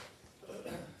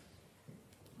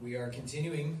We are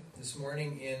continuing this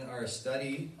morning in our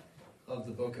study of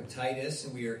the book of Titus,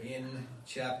 and we are in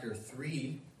chapter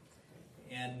 3.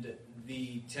 And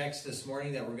the text this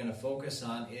morning that we're going to focus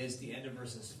on is the end of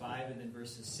verses 5 and then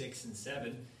verses 6 and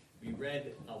 7. We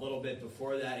read a little bit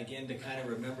before that, again, to kind of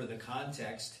remember the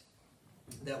context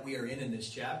that we are in this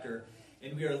chapter.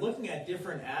 And we are looking at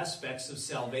different aspects of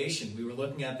salvation. We were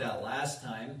looking at that last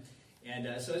time.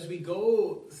 And so as we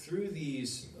go through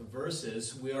these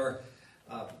verses, we are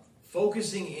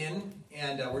focusing in,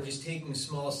 and we're just taking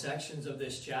small sections of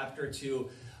this chapter to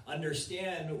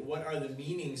understand what are the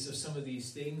meanings of some of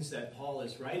these things that Paul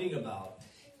is writing about.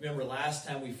 Remember, last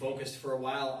time we focused for a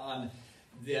while on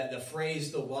the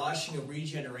phrase, the washing of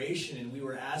regeneration, and we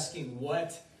were asking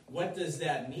what does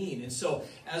that mean? And so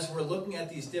as we're looking at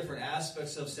these different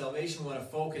aspects of salvation, we want to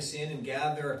focus in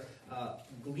and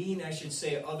glean,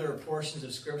 other portions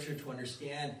of Scripture to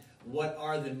understand what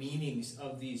are the meanings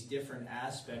of these different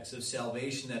aspects of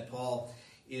salvation that Paul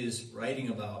is writing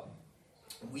about.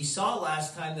 We saw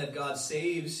last time that God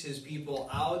saves his people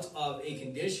out of a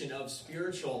condition of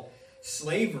spiritual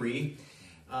slavery.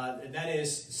 That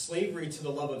is slavery to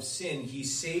the love of sin. He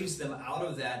saves them out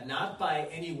of that, not by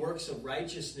any works of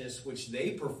righteousness which they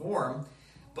perform,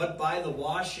 but by the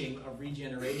washing of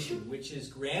regeneration, which is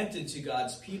granted to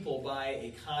God's people by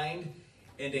a kind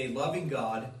and a loving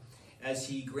God, as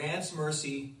he grants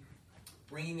mercy,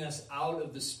 bringing us out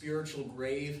of the spiritual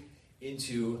grave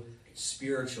into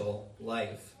spiritual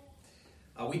life.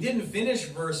 We didn't finish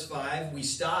verse 5. We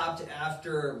stopped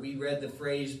after we read the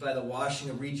phrase, by the washing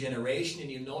of regeneration.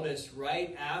 And you notice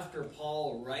right after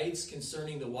Paul writes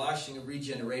concerning the washing of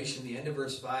regeneration, the end of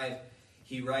verse 5,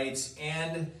 he writes,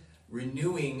 and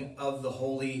renewing of the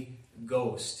Holy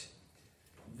Ghost.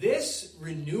 This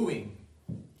renewing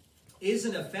is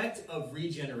an effect of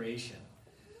regeneration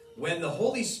when the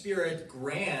Holy Spirit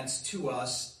grants to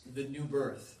us the new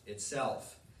birth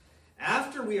itself.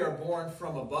 After we are born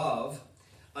from above,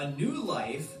 a new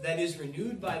life that is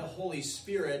renewed by the Holy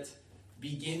Spirit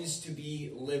begins to be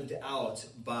lived out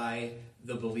by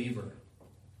the believer.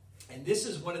 And this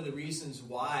is one of the reasons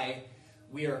why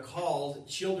we are called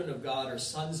children of God or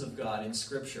sons of God in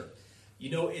Scripture. You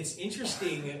know, it's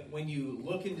interesting when you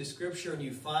look into Scripture and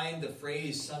you find the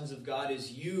phrase sons of God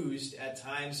is used at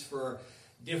times for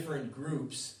different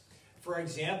groups. For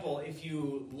example, if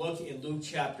you look in Luke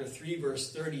chapter 3,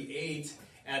 verse 38,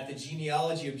 at the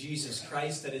genealogy of Jesus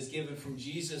Christ that is given from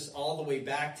Jesus all the way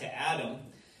back to Adam,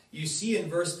 you see in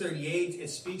verse 38, it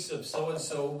speaks of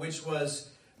so-and-so, which was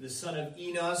the son of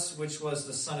Enos, which was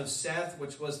the son of Seth,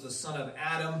 which was the son of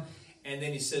Adam, and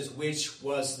then he says, which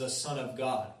was the Son of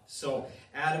God. So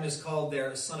Adam is called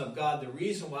their Son of God. The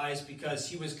reason why is because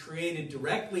he was created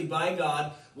directly by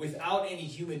God without any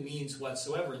human means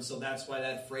whatsoever. And so that's why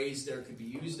that phrase there could be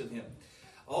used of him.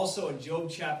 Also in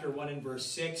Job chapter 1 and verse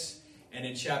 6, and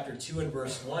in chapter 2 and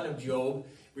verse 1 of Job,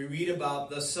 we read about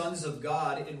the sons of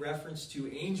God in reference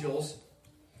to angels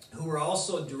who were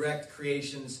also direct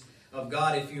creations of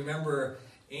God. If you remember,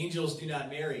 angels do not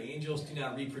marry. Angels do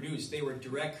not reproduce. They were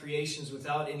direct creations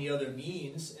without any other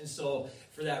means. And so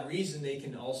for that reason, they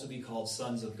can also be called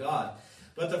sons of God.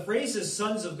 But the phrases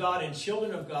sons of God and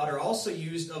children of God are also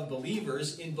used of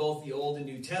believers in both the Old and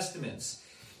New Testaments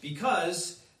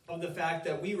because of the fact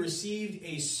that we received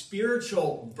a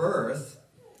spiritual birth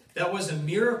that was a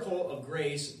miracle of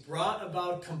grace brought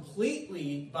about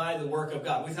completely by the work of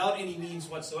God without any means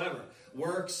whatsoever.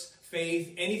 Works,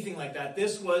 faith, anything like that.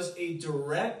 This was a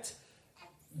direct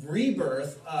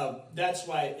rebirth. That's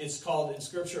why it's called in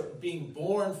Scripture being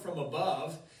born from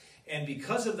above. And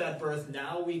because of that birth,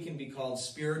 now we can be called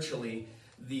spiritually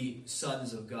the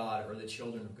sons of God or the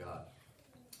children of God.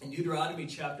 In Deuteronomy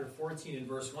chapter 14 and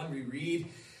verse 1, we read,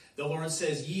 the Lord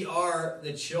says, ye are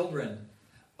the children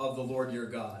of the Lord your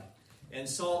God. And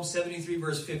Psalm 73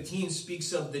 verse 15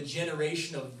 speaks of the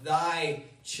generation of thy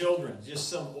children. Just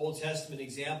some Old Testament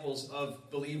examples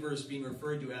of believers being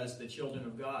referred to as the children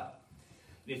of God.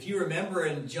 And if you remember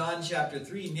in John chapter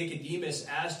 3, Nicodemus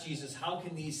asked Jesus, how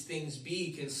can these things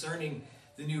be concerning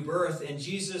the new birth? And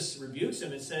Jesus rebukes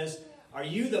him and says, are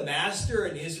you the master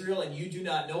in Israel and you do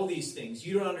not know these things?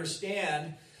 You don't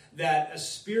understand that a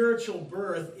spiritual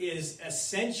birth is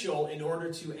essential in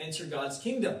order to enter God's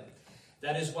kingdom.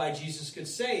 That is why Jesus could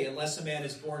say, unless a man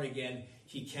is born again,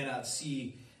 he cannot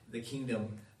see the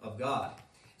kingdom of God.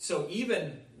 So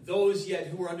even those yet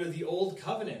who were under the old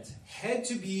covenant had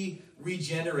to be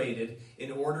regenerated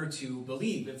in order to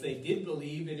believe. If they did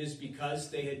believe, it is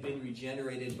because they had been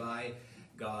regenerated by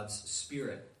God's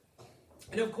Spirit.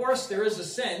 And of course, there is a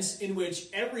sense in which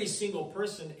every single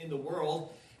person in the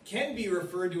world can be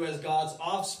referred to as God's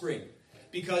offspring.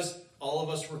 because all of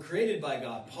us were created by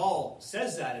God. Paul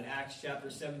says that in Acts chapter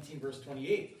 17, verse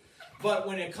 28. But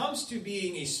when it comes to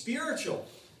being a spiritual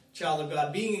child of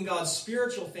God, being in God's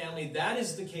spiritual family, that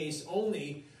is the case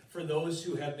only for those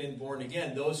who have been born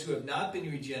again. Those who have not been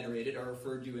regenerated are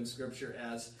referred to in Scripture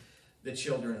as the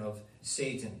children of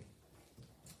Satan.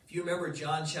 If you remember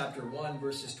John chapter 1,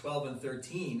 verses 12 and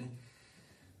 13,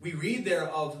 we read there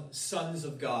of sons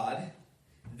of God.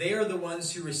 They are the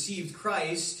ones who received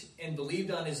Christ and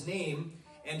believed on his name,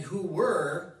 and who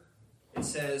were, it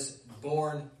says,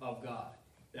 born of God.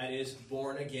 That is,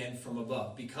 born again from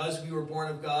above. Because we were born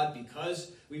of God,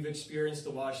 because we've experienced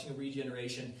the washing of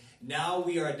regeneration, now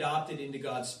we are adopted into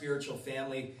God's spiritual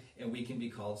family, and we can be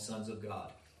called sons of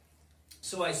God.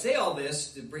 So I say all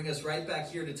this to bring us right back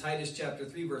here to Titus chapter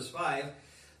 3, verse 5.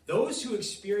 Those who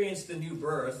experience the new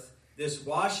birth, this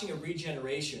washing of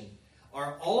regeneration,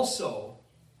 are also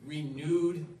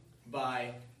renewed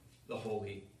by the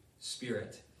Holy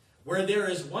Spirit. Where there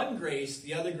is one grace,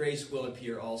 the other grace will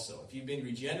appear also. If you've been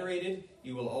regenerated,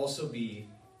 you will also be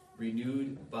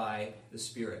renewed by the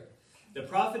Spirit. The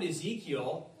prophet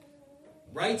Ezekiel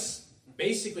writes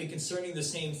basically concerning the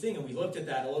same thing, and we looked at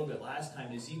that a little bit last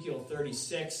time. Ezekiel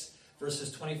 36,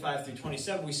 verses 25 through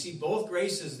 27, we see both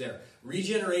graces there,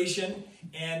 regeneration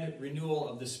and renewal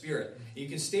of the Spirit. You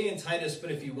can stay in Titus, but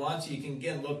if you want to, you can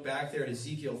again look back there at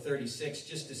Ezekiel 36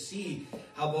 just to see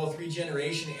how both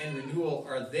regeneration and renewal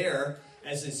are there,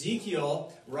 as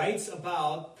Ezekiel writes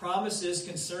about promises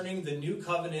concerning the new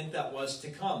covenant that was to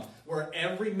come, where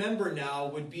every member now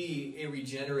would be a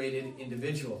regenerated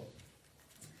individual.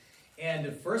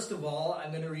 And first of all, I'm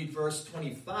going to read verse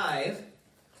 25,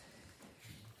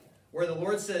 where the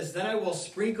Lord says, "Then I will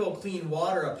sprinkle clean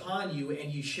water upon you,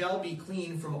 and you shall be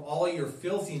clean from all your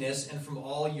filthiness, and from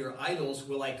all your idols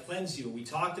will I cleanse you." We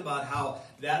talked about how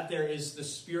that there is the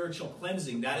spiritual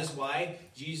cleansing. That is why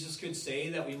Jesus could say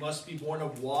that we must be born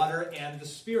of water and the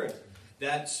Spirit.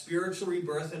 That spiritual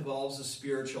rebirth involves a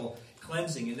spiritual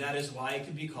cleansing, and that is why it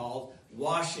could be called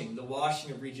washing, the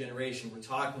washing of regeneration. We're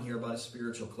talking here about a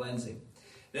spiritual cleansing.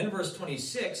 Then verse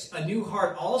 26, "A new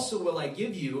heart also will I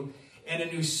give you, and a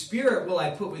new spirit will I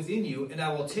put within you, and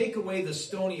I will take away the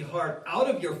stony heart out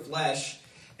of your flesh,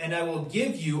 and I will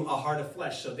give you a heart of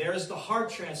flesh." So there's the heart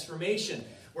transformation,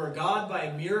 where God, by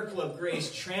a miracle of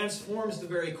grace, transforms the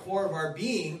very core of our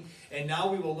being, and now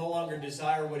we will no longer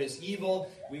desire what is evil,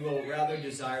 we will rather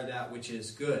desire that which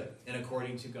is good, and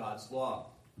according to God's law.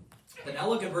 But now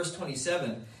look at verse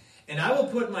 27. "And I will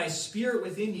put my spirit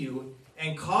within you,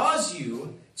 and cause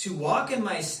you to walk in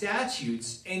my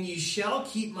statutes, and ye shall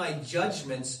keep my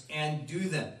judgments and do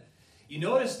them." You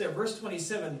notice there, verse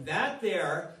 27, that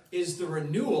there is the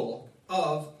renewal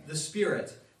of the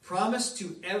Spirit, promised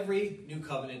to every new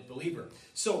covenant believer.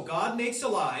 So God makes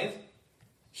alive,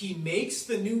 he makes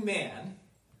the new man,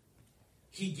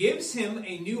 he gives him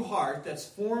a new heart that's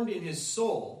formed in his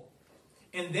soul,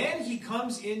 and then he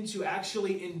comes in to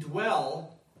actually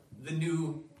indwell the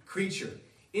new creature,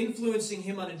 influencing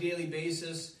him on a daily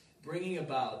basis, bringing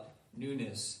about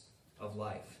newness of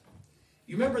life.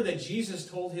 You remember that Jesus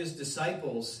told his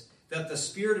disciples that the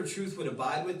Spirit of truth would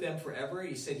abide with them forever.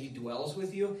 He said he dwells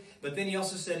with you. But then he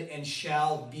also said, "and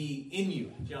shall be in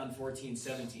you," John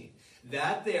 14:17.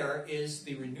 That there is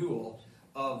the renewal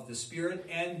of the Spirit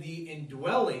and the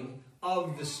indwelling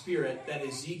of the Spirit that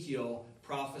Ezekiel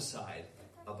prophesied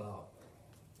about.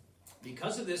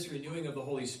 Because of this renewing of the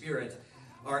Holy Spirit,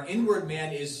 our inward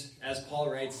man is, as Paul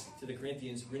writes to the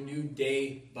Corinthians, renewed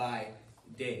day by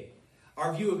day.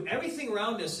 Our view of everything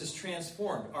around us is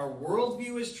transformed. Our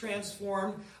worldview is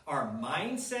transformed. Our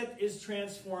mindset is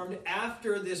transformed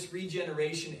after this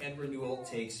regeneration and renewal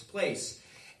takes place.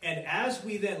 And as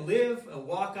we then live and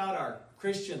walk out our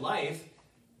Christian life,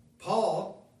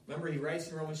 Paul, remember he writes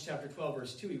in Romans chapter 12,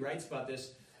 verse 2, he writes about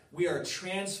this, we are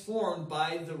transformed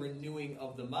by the renewing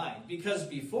of the mind. Because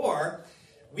before,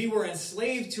 we were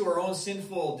enslaved to our own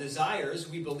sinful desires.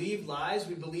 We believed lies.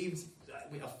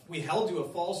 We held to a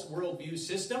false worldview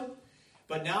system.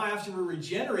 But now after we're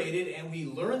regenerated and we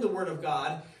learn the Word of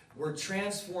God, we're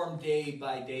transformed day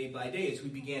by day by day as we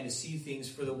began to see things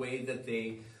for the way that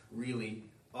they really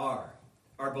are.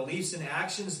 Our beliefs and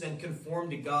actions then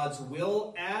conform to God's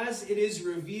will as it is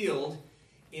revealed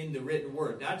in the written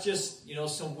Word. Not just,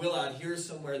 some will out here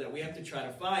somewhere that we have to try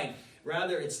to find.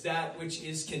 Rather, it's that which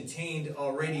is contained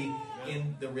already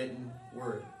in the written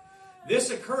Word. This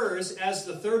occurs as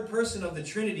the third person of the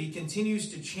Trinity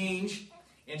continues to change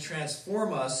and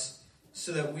transform us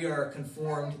so that we are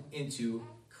conformed into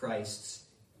Christ's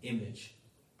image.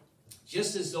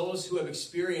 Just as those who have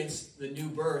experienced the new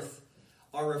birth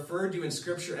are referred to in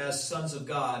Scripture as sons of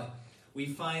God, we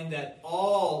find that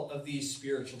all of these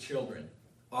spiritual children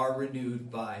are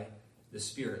renewed by the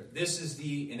Spirit. This is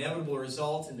the inevitable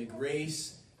result in the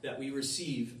grace that we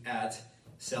receive at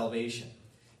salvation.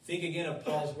 Think again of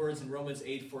Paul's words in Romans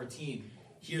 8:14.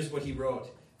 Here's what he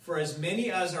wrote. For as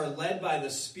many as are led by the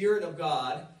Spirit of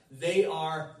God, they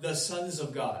are the sons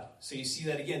of God. So you see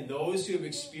that again. Those who have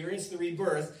experienced the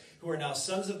rebirth, who are now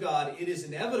sons of God, it is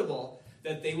inevitable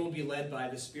that they will be led by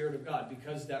the Spirit of God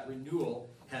because that renewal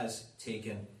has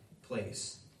taken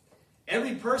place.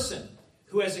 Every person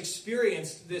who has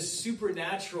experienced this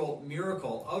supernatural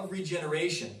miracle of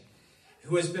regeneration,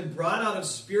 who has been brought out of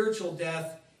spiritual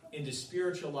death into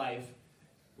spiritual life,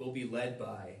 will be led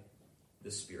by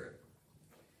the Spirit.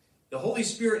 The Holy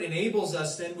Spirit enables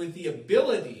us then with the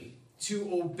ability to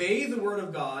obey the Word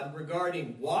of God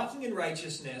regarding walking in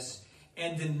righteousness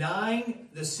and denying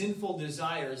the sinful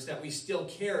desires that we still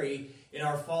carry in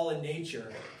our fallen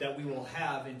nature that we will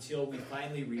have until we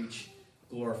finally reach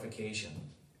glorification.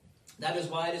 That is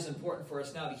why it is important for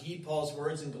us now to heed Paul's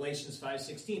words in Galatians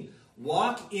 5:16.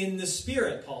 Walk in the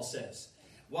Spirit, Paul says.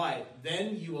 Why?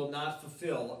 Then you will not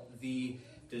fulfill the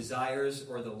desires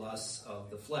or the lusts of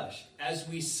the flesh. As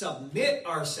we submit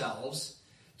ourselves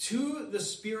to the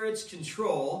Spirit's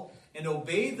control and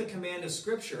obey the command of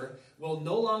Scripture, we'll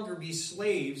no longer be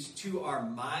slaves to our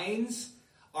minds,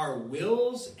 our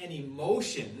wills, and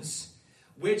emotions,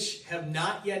 which have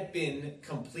not yet been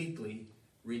completely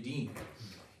redeemed.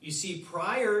 You see,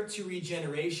 prior to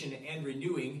regeneration and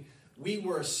renewing, we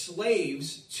were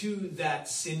slaves to that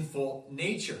sinful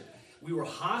nature. We were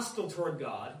hostile toward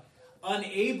God,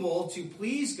 unable to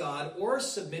please God or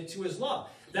submit to His law.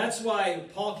 That's why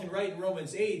Paul can write in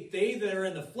Romans 8, they that are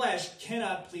in the flesh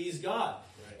cannot please God.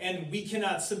 Right. And we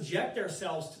cannot subject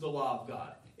ourselves to the law of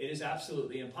God. It is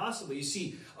absolutely impossible. You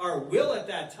see, our will at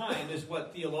that time is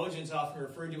what theologians often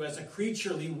refer to as a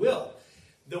creaturely will.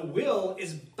 The will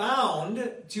is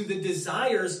bound to the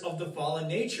desires of the fallen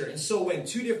nature. And so when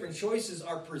two different choices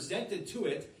are presented to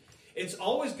it, it's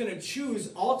always going to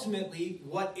choose ultimately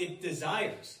what it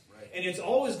desires. Right. And it's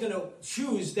always going to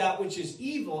choose that which is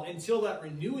evil until that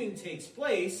renewing takes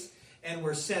place and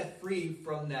we're set free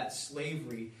from that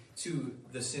slavery to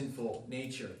the sinful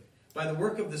nature. By the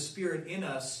work of the Spirit in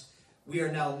us, we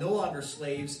are now no longer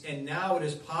slaves, and now it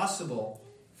is possible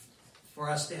for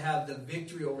us to have the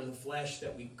victory over the flesh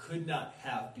that we could not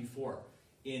have before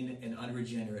in an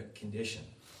unregenerate condition.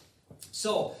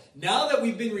 So, now that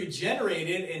we've been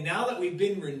regenerated and now that we've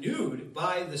been renewed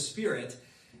by the Spirit,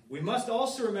 we must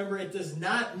also remember it does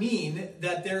not mean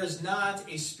that there is not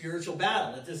a spiritual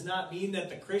battle. It does not mean that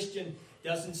the Christian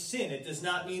doesn't sin. It does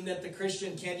not mean that the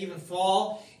Christian can't even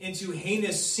fall into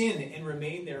heinous sin and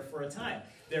remain there for a time.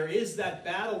 There is that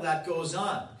battle that goes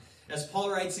on. As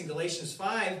Paul writes in Galatians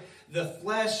 5, the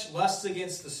flesh lusts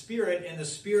against the Spirit, and the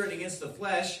Spirit against the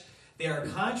flesh. They are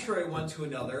contrary one to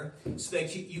another, so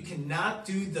that you cannot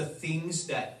do the things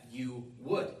that you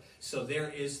would. So there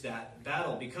is that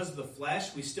battle. Because of the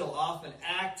flesh, we still often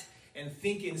act and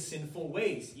think in sinful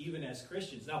ways, even as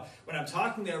Christians. Now, when I'm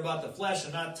talking there about the flesh,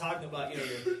 I'm not talking about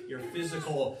your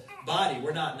physical body.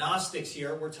 We're not Gnostics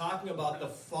here. We're talking about the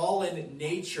fallen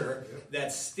nature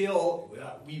that still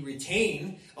we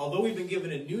retain. Although we've been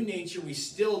given a new nature, we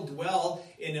still dwell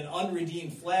in an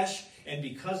unredeemed flesh, and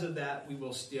because of that, we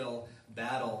will still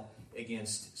battle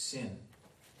against sin.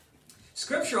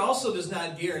 Scripture also does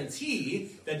not guarantee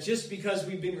that just because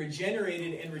we've been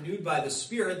regenerated and renewed by the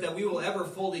Spirit that we will ever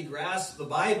fully grasp the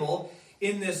Bible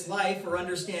in this life or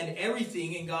understand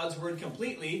everything in God's Word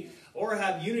completely or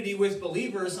have unity with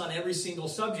believers on every single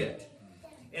subject.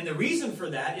 And the reason for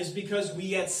that is because we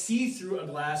yet see through a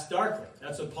glass darkly.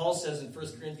 That's what Paul says in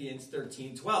 1 Corinthians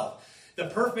 13:12. The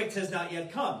perfect has not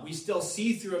yet come. We still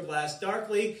see through a glass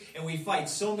darkly, and we fight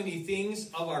so many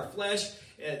things of our flesh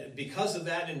because of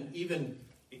that, and even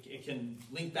it can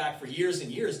link back for years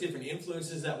and years, different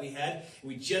influences that we had.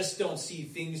 We just don't see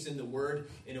things in the Word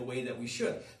in a way that we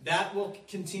should. That will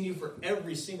continue for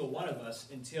every single one of us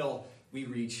until we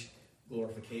reach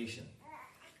glorification.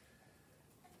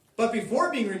 But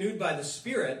before being renewed by the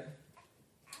Spirit,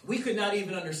 we could not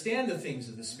even understand the things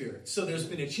of the Spirit. So there's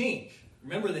been a change.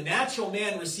 Remember, the natural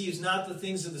man receives not the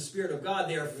things of the Spirit of God.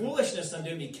 They are foolishness unto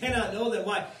him. He cannot know them.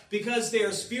 Why? Because they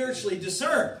are spiritually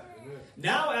discerned.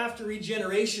 Now, after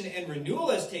regeneration and renewal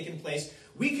has taken place,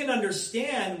 we can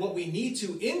understand what we need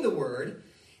to in the Word.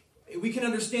 We can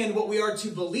understand what we are to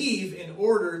believe in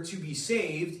order to be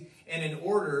saved and in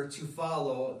order to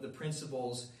follow the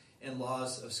principles and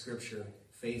laws of Scripture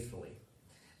faithfully.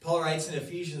 Paul writes in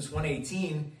Ephesians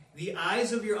 1:18, the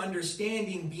eyes of your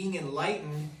understanding being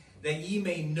enlightened, that ye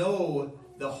may know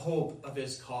the hope of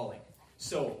his calling.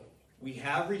 So, We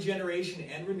have regeneration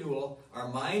and renewal. Our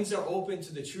minds are open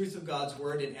to the truth of God's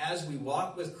word, and as we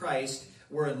walk with Christ,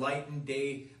 we're enlightened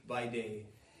day by day.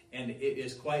 And it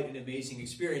is quite an amazing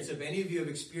experience. If any of you have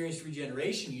experienced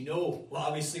regeneration, you know, well,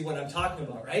 obviously what I'm talking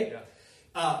about, right?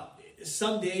 Yeah.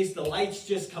 Some days the lights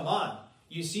just come on.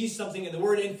 You see something in the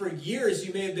Word, and for years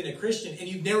you may have been a Christian and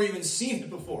you've never even seen it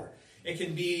before. It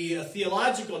can be a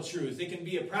theological truth. It can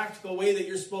be a practical way that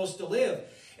you're supposed to live.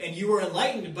 And you were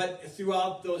enlightened, but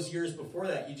throughout those years before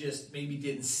that, you just maybe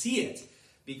didn't see it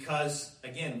because,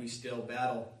 again, we still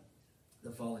battle the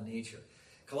fallen nature.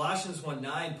 Colossians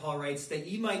 1:9, Paul writes that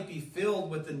ye might be filled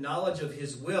with the knowledge of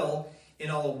his will in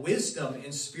all wisdom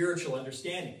and spiritual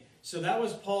understanding. So that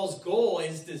was Paul's goal,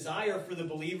 his desire for the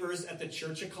believers at the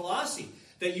church of Colossae,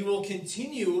 that you will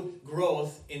continue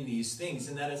growth in these things.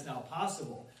 And that is now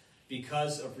possible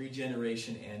because of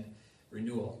regeneration and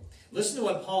renewal. Listen to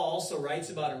what Paul also writes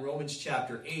about in Romans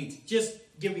chapter 8, just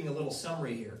giving a little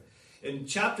summary here. In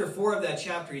chapter 4 of that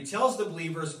chapter, he tells the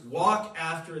believers, walk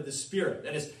after the Spirit.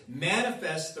 That is,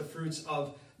 manifest the fruits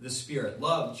of the Spirit.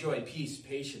 Love, joy, peace,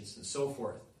 patience, and so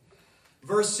forth.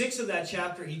 Verse 6 of that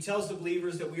chapter, he tells the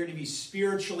believers that we are to be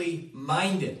spiritually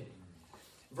minded.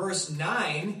 Verse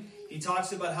 9, he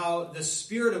talks about how the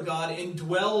Spirit of God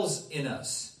indwells in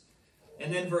us.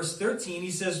 And then verse 13,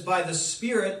 he says, by the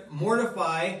Spirit,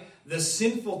 mortify the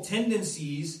sinful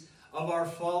tendencies of our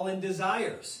fallen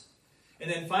desires. And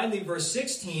then finally, verse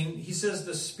 16, he says,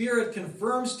 the Spirit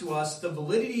confirms to us the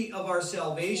validity of our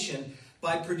salvation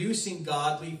by producing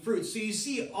godly fruit. So you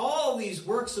see all these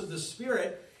works of the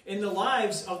Spirit in the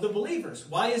lives of the believers.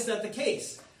 Why is that the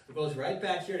case? It goes right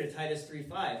back here to Titus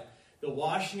 3:5. The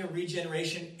washing of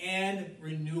regeneration and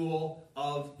renewal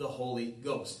of the Holy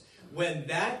Ghost. When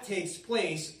that takes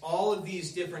place, all of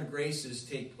these different graces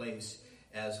take place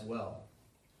as well.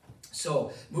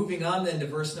 So, moving on then to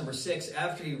verse number 6,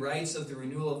 after he writes of the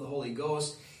renewal of the Holy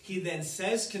Ghost, he then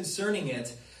says concerning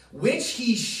it, which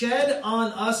he shed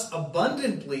on us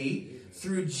abundantly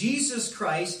through Jesus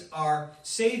Christ our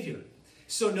Savior.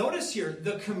 So notice here,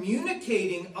 the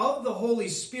communicating of the Holy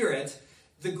Spirit,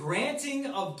 the granting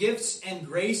of gifts and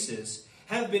graces,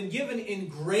 have been given in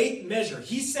great measure.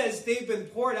 He says they've been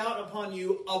poured out upon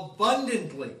you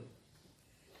abundantly.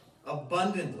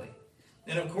 Abundantly.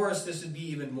 And of course, this would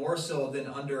be even more so than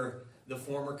under the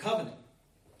former covenant.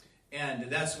 And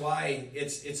that's why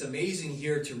it's amazing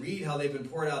here to read how they've been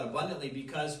poured out abundantly,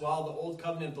 because while the old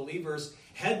covenant believers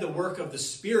had the work of the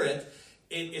Spirit,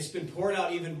 it's been poured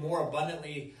out even more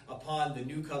abundantly upon the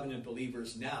new covenant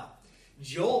believers now.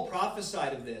 Joel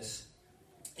prophesied of this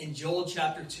in Joel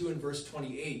chapter 2 and verse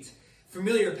 28.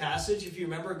 Familiar passage, if you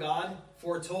remember, God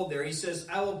foretold there. He says,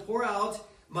 I will pour out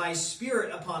my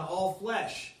Spirit upon all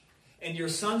flesh, and your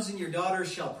sons and your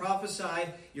daughters shall prophesy,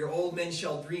 your old men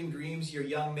shall dream dreams, your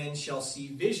young men shall see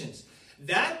visions.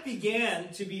 That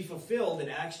began to be fulfilled in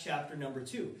Acts chapter number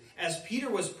 2. As Peter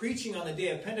was preaching on the day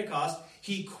of Pentecost,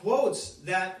 he quotes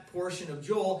that portion of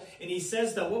Joel, and he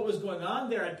says that what was going on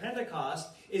there at Pentecost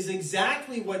is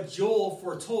exactly what Joel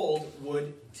foretold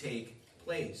would take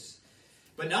place.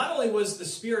 But not only was the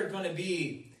Spirit going to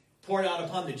be poured out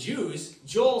upon the Jews,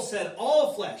 Joel said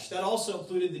all flesh. That also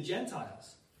included the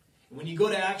Gentiles. And when you go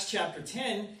to Acts chapter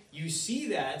 10, you see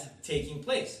that taking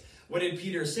place. What did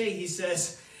Peter say? He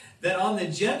says that on the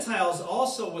Gentiles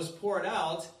also was poured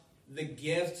out the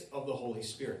gift of the Holy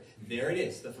Spirit. There it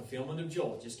is, the fulfillment of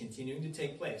Joel, just continuing to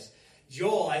take place.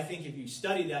 Joel, I think if you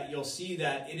study that, you'll see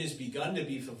that it has begun to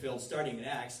be fulfilled starting in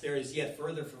Acts. There is yet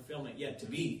further fulfillment yet to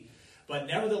be. But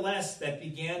nevertheless, that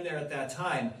began there at that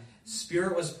time.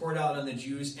 Spirit was poured out on the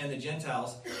Jews and the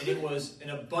Gentiles, and it was an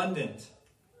abundant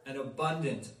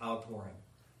outpouring.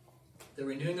 The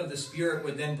renewing of the Spirit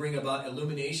would then bring about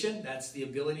illumination. That's the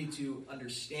ability to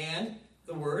understand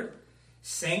the Word.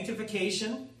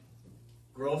 Sanctification,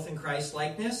 growth in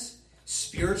Christ-likeness.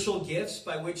 Spiritual gifts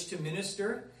by which to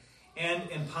minister. And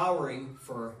empowering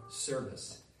for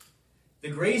service. The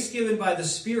grace given by the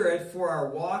Spirit for our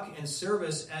walk and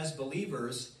service as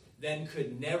believers then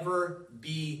could never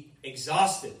be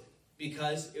exhausted,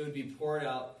 because it would be poured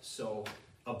out so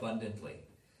abundantly.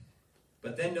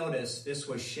 But then notice, this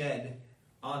was shed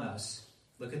on us.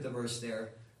 Look at the verse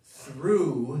there.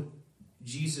 Through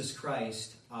Jesus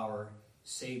Christ, our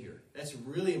Savior. That's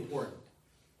really important.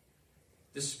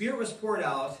 The Spirit was poured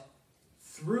out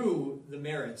through the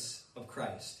merits of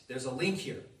Christ. There's a link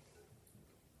here.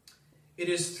 It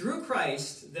is through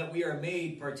Christ that we are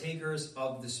made partakers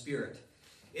of the Spirit.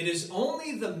 It is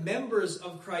only the members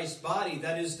of Christ's body,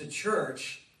 that is the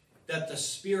church, that the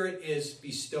Spirit is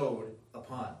bestowed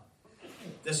upon.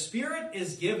 The Spirit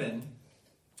is given.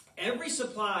 Every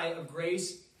supply of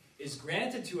grace is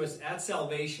granted to us at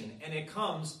salvation, and it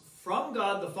comes from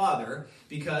God the Father,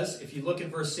 because if you look at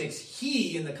verse 6,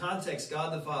 He, in the context,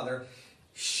 God the Father,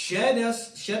 shed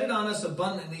it on us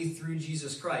abundantly through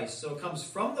Jesus Christ. So it comes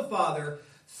from the Father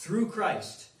through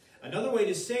Christ. Another way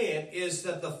to say it is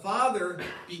that the Father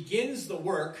begins the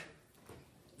work,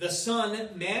 the Son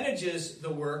manages the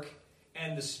work,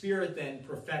 and the Spirit then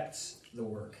perfects the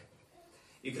work.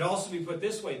 It could also be put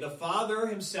this way: the Father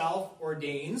himself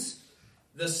ordains,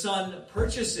 the Son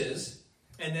purchases,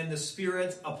 and then the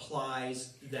Spirit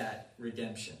applies that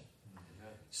redemption.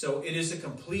 So it is a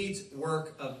complete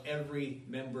work of every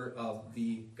member of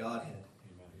the Godhead.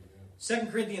 2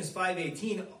 Corinthians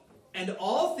 5:18, and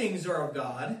all things are of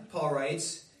God, Paul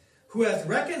writes, who hath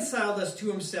reconciled us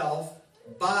to himself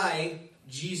by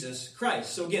Jesus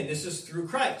Christ. So again, this is through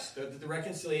Christ that the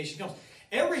reconciliation comes.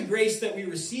 Every grace that we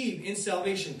receive in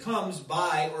salvation comes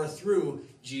by or through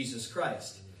Jesus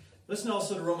Christ. Listen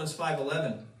also to Romans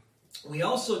 5:11. We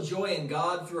also joy in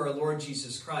God through our Lord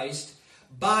Jesus Christ,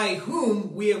 by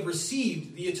whom we have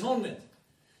received the atonement.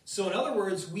 So in other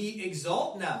words, we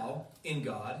exalt now in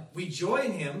God. We joy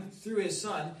in Him through His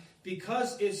Son,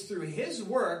 because it's through His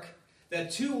work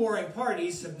that two warring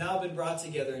parties have now been brought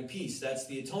together in peace. That's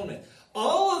the atonement.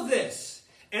 All of this,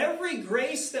 every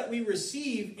grace that we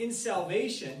receive in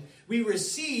salvation, we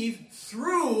receive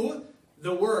through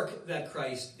the work that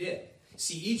Christ did.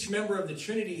 See, each member of the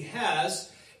Trinity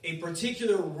has a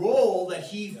particular role that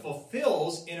He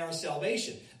fulfills in our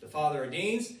salvation. The Father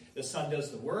ordains, the Son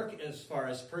does the work as far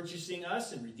as purchasing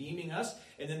us and redeeming us,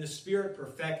 and then the Spirit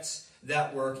perfects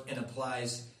that work and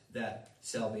applies that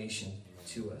salvation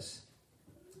to us.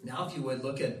 Now, if you would,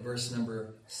 look at verse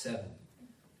number 7.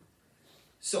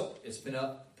 So, it's been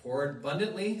poured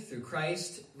abundantly through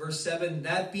Christ. Verse 7,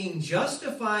 that being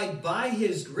justified by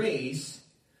His grace,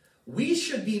 we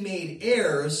should be made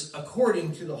heirs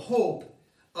according to the hope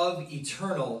of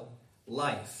eternal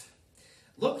life.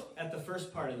 Look at the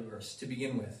first part of the verse to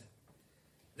begin with.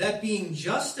 That being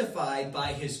justified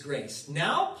by His grace.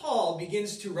 Now Paul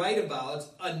begins to write about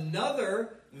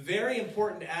another very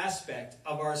important aspect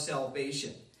of our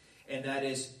salvation, and that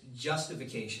is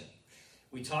justification.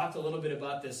 We talked a little bit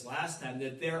about this last time,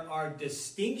 that there are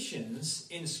distinctions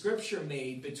in Scripture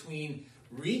made between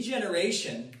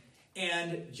regeneration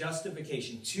and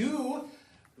justification. Two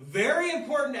very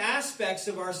important aspects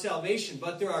of our salvation,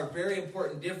 but there are very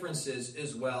important differences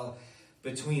as well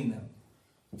between them.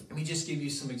 Let me just give you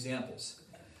some examples.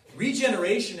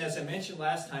 Regeneration, as I mentioned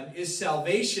last time, is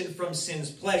salvation from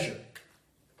sin's pleasure,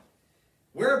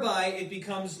 whereby it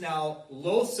becomes now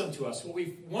loathsome to us. What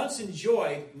we once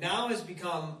enjoyed now has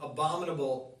become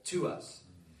abominable to us.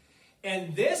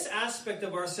 And this aspect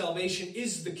of our salvation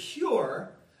is the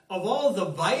cure of all the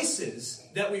vices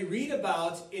that we read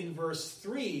about in verse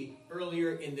 3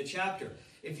 earlier in the chapter.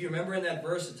 If you remember in that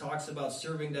verse, it talks about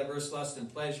serving diverse lusts and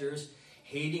pleasures,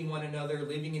 hating one another,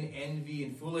 living in envy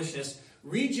and foolishness.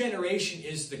 Regeneration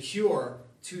is the cure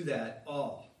to that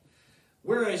all.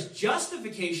 Whereas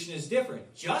justification is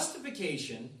different.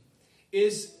 Justification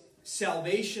is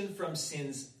salvation from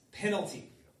sin's penalty.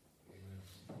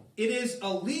 It is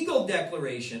a legal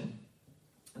declaration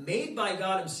made by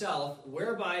God Himself,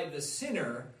 whereby the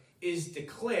sinner is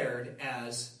declared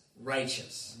as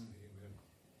righteous.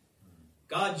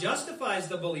 God justifies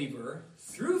the believer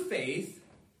through faith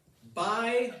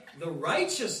by the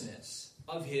righteousness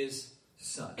of His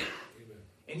Son.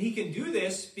 And He can do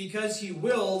this because He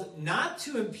willed not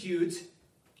to impute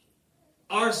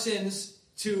our sins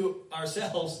to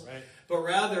ourselves, but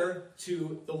rather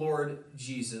to the Lord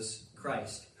Jesus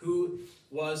Christ, who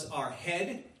was our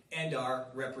head and our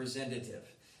representative.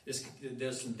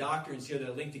 There's some doctrines here that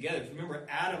are linked together. If you remember,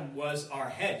 Adam was our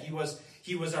head.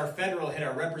 He was our federal head,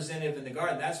 our representative in the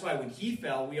garden. That's why when he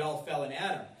fell, we all fell in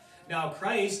Adam. Now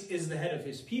Christ is the head of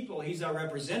His people. He's our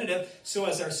representative. So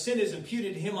as our sin is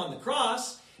imputed to Him on the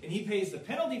cross, and He pays the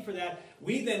penalty for that,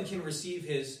 we then can receive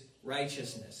His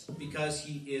righteousness because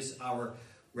He is our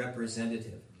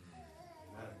representative.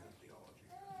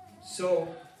 So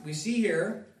we see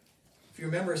here, if you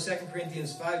remember 2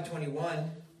 Corinthians 5:21,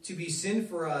 to be sin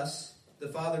for us, the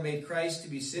Father made Christ to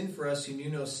be sin for us who knew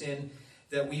no sin,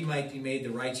 that we might be made the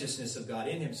righteousness of God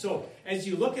in Him. So as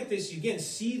you look at this, you again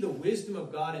see the wisdom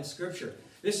of God in Scripture.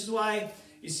 This is why,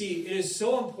 you see, it is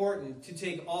so important to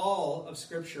take all of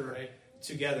Scripture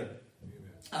together.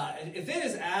 If it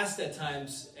is asked at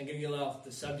times, I'm going to get off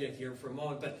the subject here for a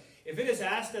moment, but if it is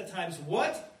asked at times,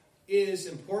 what is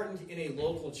important in a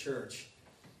local church?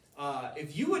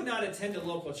 If you would not attend a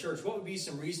local church, what would be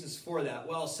some reasons for that?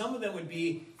 Well, some of them would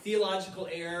be theological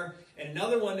error, and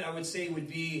another one I would say would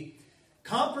be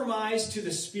compromise to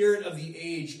the spirit of the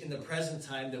age in the present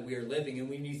time that we are living. And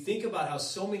when you think about how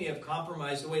so many have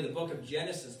compromised away the book of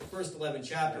Genesis, the first 11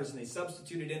 chapters, and they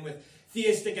substituted in with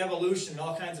theistic evolution and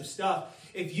all kinds of stuff,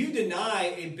 if you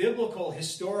deny a biblical,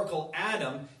 historical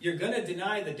Adam, you're going to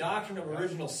deny the doctrine of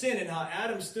original sin and how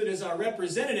Adam stood as our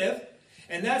representative.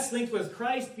 And that's linked with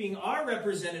Christ being our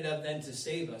representative then to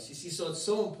save us. You see, so it's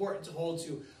so important to hold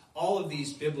to all of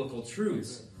these biblical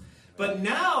truths. But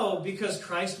now, because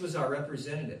Christ was our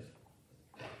representative,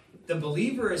 the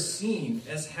believer is seen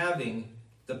as having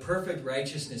the perfect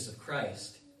righteousness of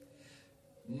Christ.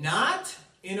 Not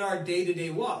in our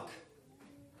day-to-day walk.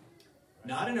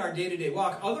 Not in our day-to-day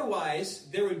walk. Otherwise,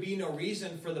 there would be no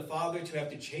reason for the Father to have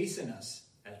to chasten us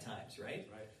at times, right?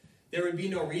 There would be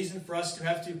no reason for us to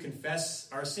have to confess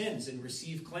our sins and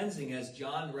receive cleansing, as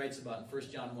John writes about in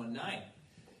 1 John 1:9.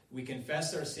 We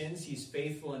confess our sins. He's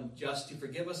faithful and just to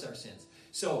forgive us our sins.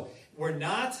 So we're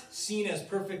not seen as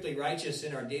perfectly righteous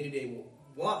in our day-to-day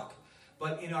walk,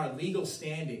 but in our legal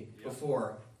standing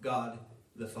before God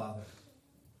the Father.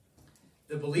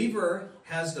 The believer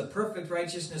has the perfect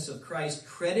righteousness of Christ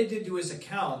credited to his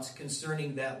account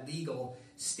concerning that legal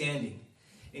standing.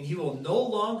 And he will no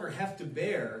longer have to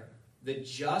bear the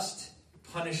just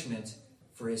punishment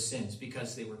for his sins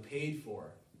because they were paid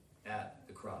for at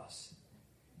the cross.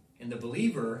 And the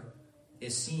believer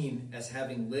is seen as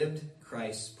having lived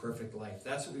Christ's perfect life.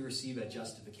 That's what we receive at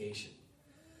justification.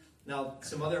 Now,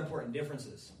 some other important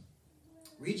differences.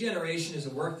 Regeneration is a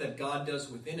work that God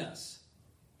does within us,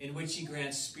 in which he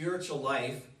grants spiritual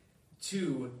life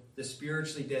to the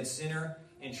spiritually dead sinner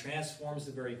and transforms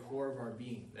the very core of our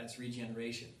being. That's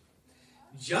regeneration.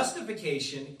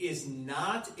 Justification is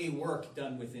not a work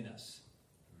done within us.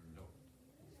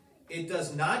 It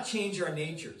does not change our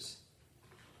natures.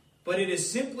 But it is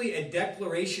simply a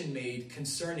declaration made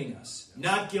concerning us.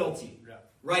 Not guilty.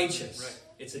 Righteous. Right.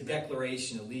 It's a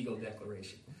declaration, a legal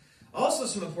declaration. Also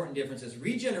some important differences.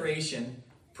 Regeneration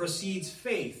precedes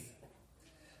faith.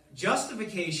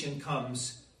 Justification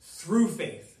comes through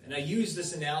faith. And I used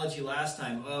this analogy last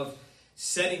time of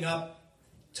setting up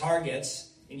targets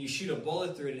and you shoot a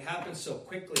bullet through it. It happens so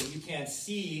quickly you can't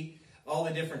see all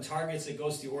the different targets that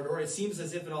goes through order. It seems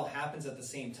as if it all happens at the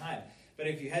same time. But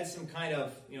if you had some kind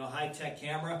of high-tech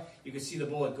camera, you could see the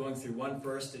bullet going through one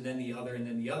first and then the other and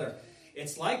then the other.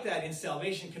 It's like that in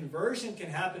salvation. Conversion can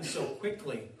happen so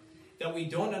quickly that we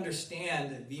don't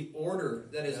understand the order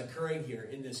that is occurring here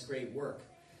in this great work.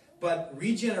 But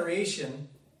regeneration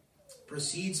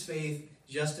precedes faith.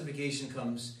 Justification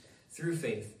comes through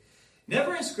faith.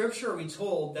 Never in Scripture are we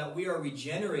told that we are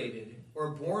regenerated or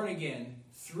born again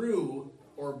through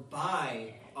or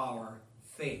by our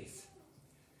faith.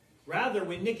 Rather,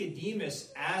 when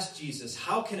Nicodemus asked Jesus,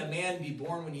 how can a man be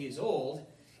born when he is old?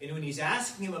 And when he's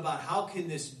asking him about how can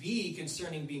this be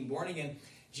concerning being born again,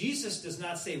 Jesus does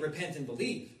not say, repent and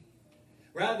believe.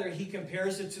 Rather, he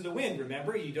compares it to the wind.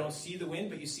 Remember, you don't see the wind,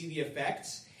 but you see the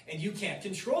effects, and you can't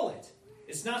control it.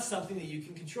 It's not something that you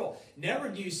can control. Never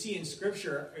do you see in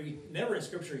Scripture, never in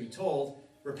Scripture are you told,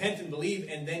 repent and believe,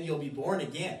 and then you'll be born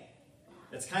again.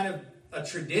 That's kind of a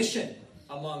tradition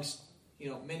amongst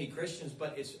many Christians,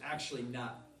 but it's actually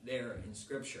not there in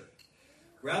Scripture.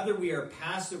 Rather, we are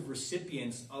passive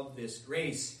recipients of this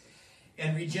grace,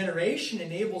 and regeneration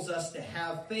enables us to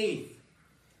have faith.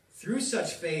 Through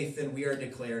such faith, then we are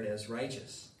declared as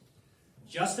righteous.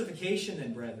 Justification,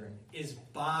 then, brethren, is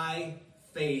by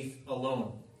faith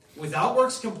alone, without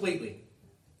works completely.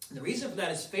 And the reason for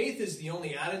that is faith is the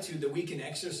only attitude that we can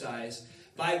exercise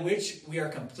by which we are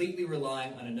completely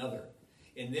relying on another.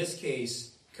 In this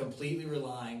case, completely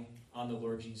relying on the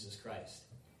Lord Jesus Christ.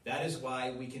 That is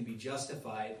why we can be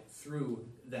justified through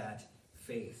that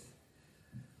faith.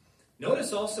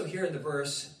 Notice also here in the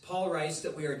verse, Paul writes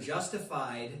that we are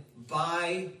justified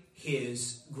by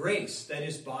his grace. That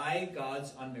is, by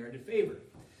God's unmerited favor.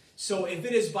 So if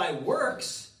it is by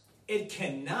works, if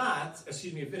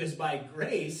it is by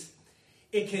grace,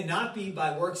 it cannot be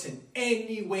by works in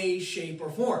any way, shape, or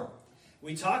form.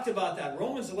 We talked about that.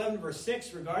 Romans 11 verse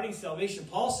 6 regarding salvation.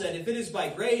 Paul said, if it is by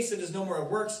grace, it is no more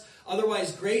works.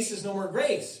 Otherwise, grace is no more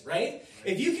grace, right?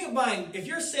 If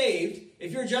you're saved,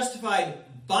 if you're justified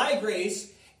by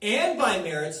grace and by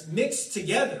merits mixed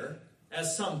together,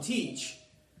 as some teach,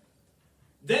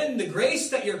 then the grace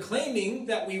that you're claiming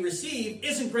that we receive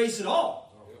isn't grace at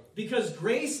all. Because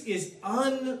grace is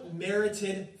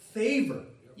unmerited favor.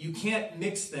 You can't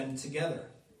mix them together.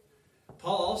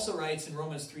 Paul also writes in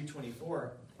Romans 3:24,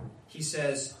 he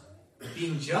says,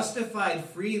 being justified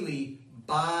freely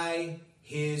by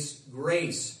his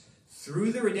grace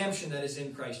through the redemption that is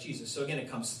in Christ Jesus. So again,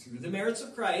 it comes through the merits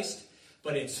of Christ,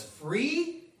 but it's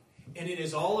free and it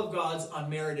is all of God's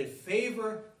unmerited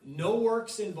favor, no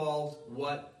works involved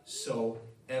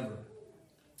whatsoever.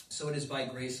 So it is by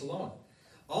grace alone.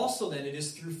 Also then, it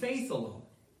is through faith alone.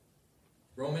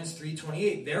 Romans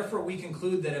 3:28, therefore we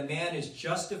conclude that a man is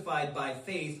justified by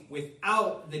faith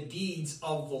without the deeds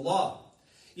of the law.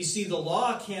 You see, the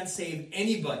law can't save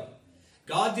anybody.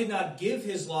 God did not give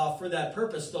his law for that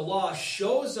purpose. The law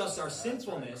shows us our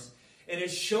sinfulness, and it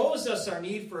shows us our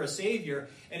need for a Savior,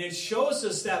 and it shows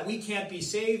us that we can't be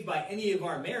saved by any of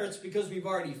our merits because we've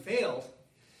already failed.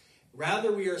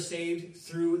 Rather, we are saved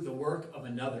through the work of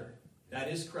another. That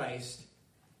is Christ,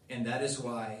 and that is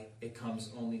why it comes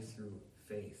only through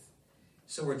faith.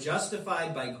 So we're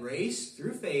justified by grace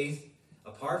through faith,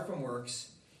 apart from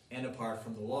works and apart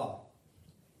from the law.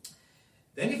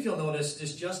 Then if you'll notice,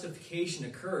 this justification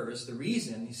occurs, the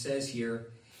reason, he says here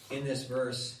in this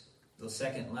verse, the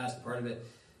second and last part of it,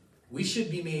 we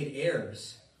should be made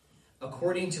heirs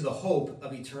according to the hope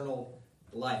of eternal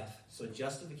life. So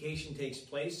justification takes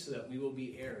place so that we will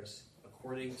be heirs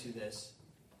according to this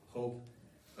hope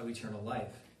of eternal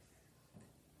life.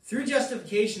 Through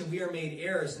justification, we are made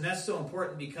heirs, and that's so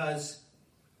important because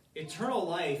eternal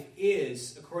life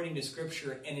is, according to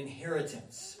Scripture, an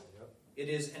inheritance. It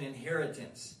is an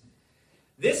inheritance.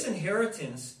 This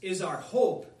inheritance is our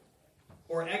hope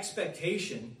or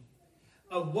expectation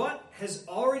of what has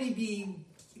already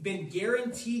been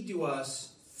guaranteed to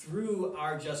us through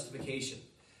our justification.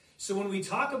 So when we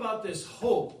talk about this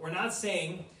hope, we're not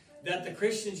saying that the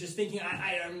Christian's just thinking,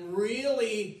 I am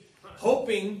really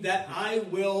hoping that I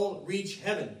will reach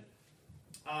heaven.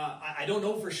 I don't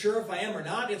know for sure if I am or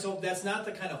not. That's not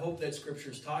the kind of hope that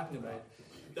Scripture is talking about.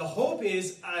 The hope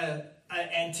is an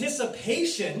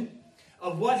anticipation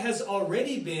of what has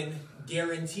already been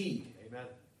guaranteed. Amen.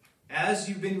 As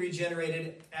you've been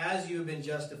regenerated, as you have been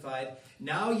justified,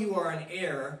 now you are an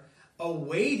heir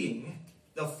awaiting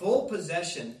the full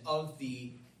possession of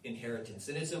the inheritance.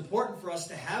 And it's important for us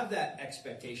to have that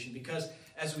expectation because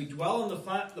as we dwell in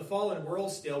the fallen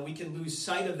world still, we can lose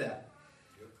sight of that.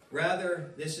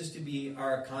 Rather, this is to be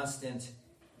our constant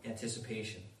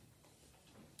anticipation.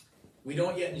 We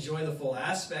don't yet enjoy the full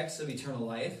aspects of eternal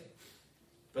life,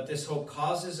 but this hope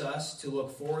causes us to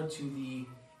look forward to the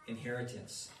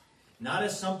inheritance. Not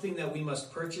as something that we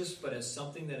must purchase, but as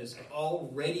something that has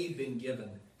already been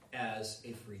given as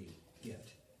a free gift.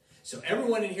 So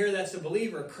everyone in here that's a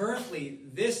believer, currently,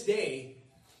 this day,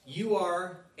 you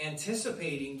are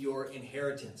anticipating your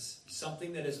inheritance,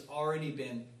 something that has already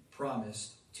been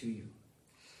promised to you.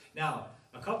 Now,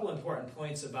 a couple important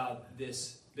points about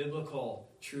this biblical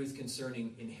truth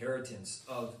concerning inheritance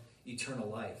of eternal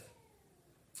life.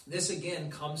 This again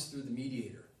comes through the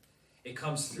mediator. It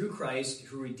comes through Christ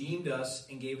who redeemed us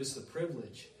and gave us the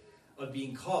privilege of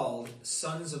being called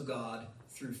sons of God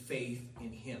through faith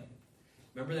in him.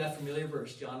 Remember that familiar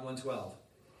verse, John 1:12.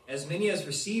 As many as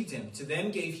received him, to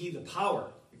them gave he the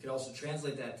power. You could also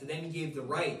translate that. To them he gave the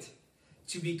right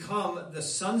to become the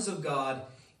sons of God,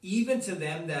 even to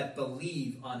them that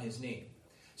believe on his name.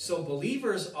 So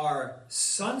believers are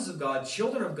sons of God,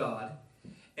 children of God,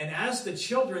 and as the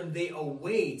children, they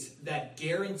await that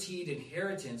guaranteed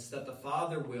inheritance that the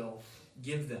Father will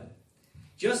give them.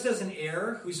 Just as an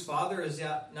heir whose father has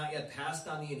not yet passed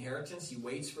on the inheritance, he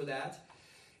waits for that.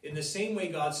 In the same way,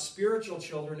 God's spiritual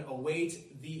children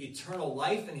await the eternal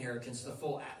life inheritance,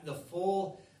 the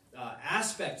full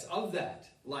aspects of that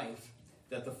life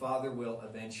that the Father will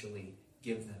eventually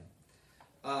give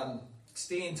them.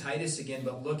 Stay in Titus again,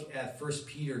 but look at 1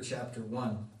 Peter chapter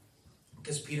 1,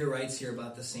 because Peter writes here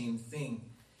about the same thing.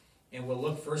 And we'll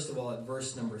look first of all at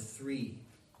verse number 3.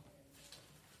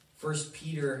 1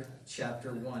 Peter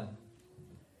chapter 1.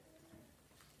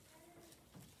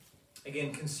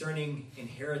 Again, concerning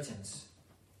inheritance.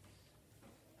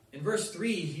 In verse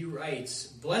 3, he writes,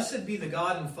 Blessed be the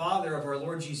God and Father of our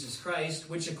Lord Jesus Christ,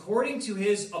 which according to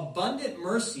his abundant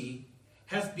mercy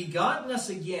hath begotten us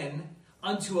again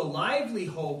unto a lively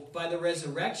hope by the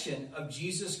resurrection of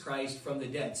Jesus Christ from the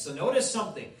dead. So notice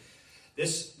something.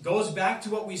 This goes back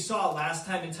to what we saw last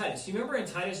time in Titus. You remember in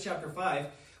Titus chapter 5,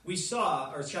 we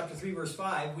saw, or chapter 3, verse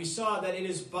 5, we saw that it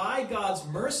is by God's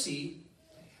mercy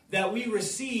that we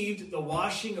received the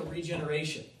washing of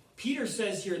regeneration. Peter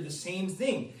says here the same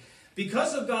thing.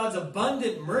 Because of God's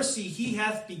abundant mercy, he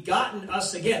hath begotten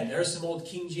us again. There's some old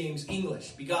King James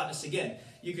English, begotten us again.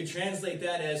 You could translate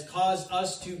that as caused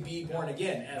us to be born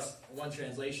again, as one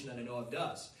translation that I know of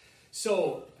does.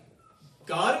 So,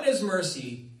 God in his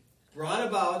mercy brought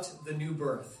about the new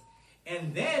birth.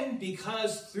 And then,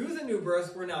 because through the new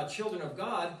birth we're now children of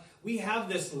God, we have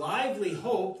this lively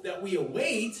hope that we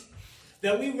await,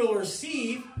 that we will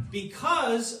receive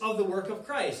because of the work of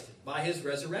Christ, by his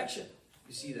resurrection.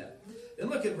 You see that? Then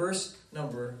look at verse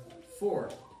number 4.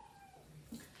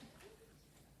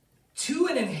 To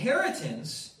an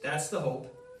inheritance, that's the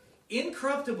hope,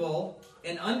 incorruptible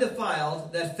and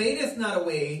undefiled, that fadeth not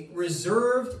away,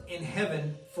 reserved in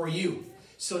heaven for you.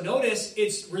 So notice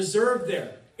it's reserved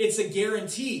there. It's a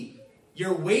guarantee.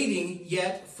 You're waiting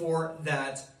yet for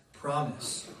that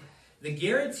promise. The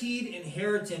guaranteed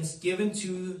inheritance given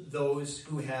to those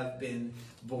who have been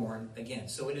born again.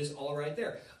 So it is all right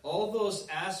there. All those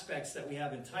aspects that we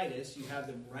have in Titus, you have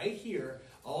them right here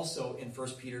also in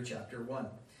 1 Peter chapter 1.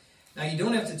 Now you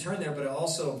don't have to turn there, but I'll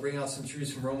also bring out some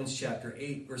truths from Romans chapter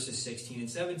 8, verses 16 and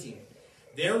 17.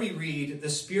 There we read, the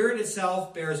Spirit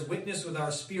itself bears witness with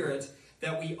our spirit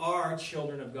that we are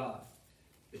children of God.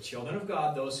 The children of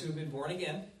God, those who have been born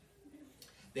again,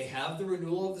 they have the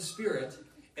renewal of the Spirit,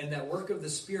 and that work of the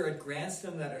Spirit grants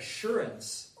them that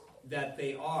assurance that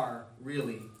they are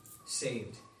really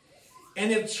saved.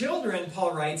 And if children,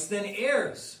 Paul writes, then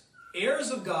heirs,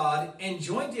 heirs of God, and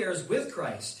joint heirs with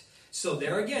Christ. So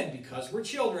there again, because we're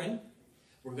children,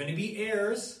 we're going to be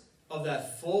heirs of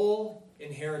that full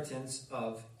inheritance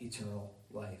of eternal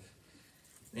life.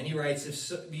 Then he writes, if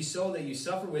so be so that you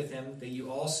suffer with him, that you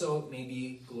also may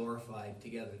be glorified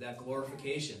together. That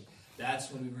glorification,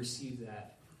 that's when we receive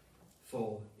that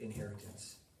full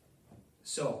inheritance.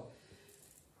 So,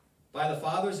 by the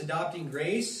Father's adopting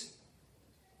grace,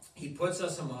 he puts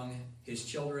us among his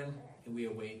children, and we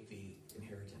await the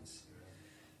inheritance.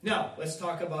 Now, let's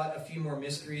talk about a few more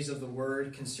mysteries of the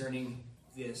word concerning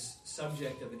this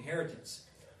subject of inheritance.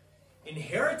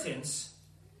 Inheritance,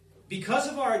 because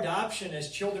of our adoption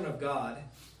as children of God,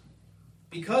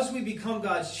 because we become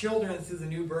God's children through the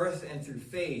new birth and through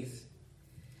faith,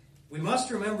 we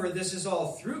must remember this is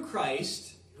all through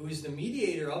Christ, who is the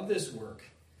mediator of this work.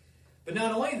 But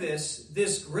not only this,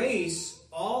 this grace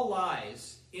all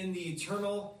lies in the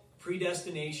eternal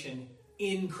predestination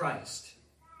in Christ.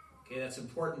 Okay, that's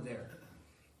important there.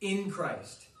 In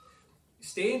Christ.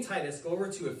 Stay in Titus. Go over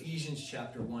to Ephesians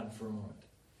chapter 1 for a moment.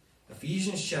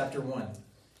 Ephesians chapter 1.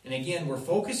 And again, we're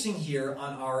focusing here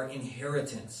on our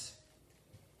inheritance.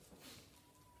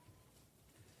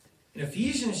 In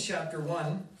Ephesians chapter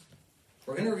 1,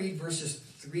 we're going to read verses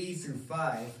 3 through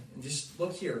 5. And just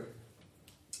look here.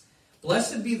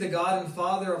 Blessed be the God and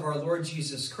Father of our Lord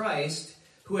Jesus Christ,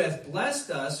 who hath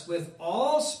blessed us with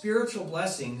all spiritual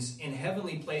blessings in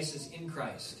heavenly places in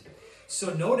Christ.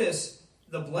 So notice,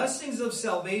 the blessings of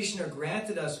salvation are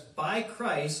granted us by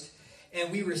Christ,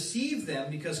 and we receive them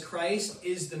because Christ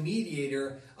is the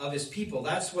mediator of his people.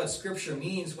 That's what Scripture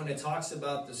means when it talks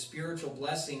about the spiritual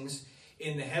blessings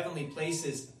in the heavenly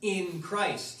places in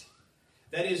Christ.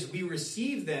 That is, we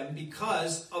receive them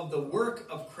because of the work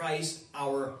of Christ,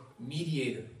 our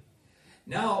mediator.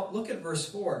 Now, look at verse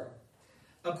 4.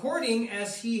 According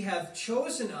as he hath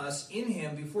chosen us in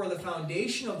him before the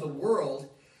foundation of the world,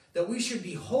 that we should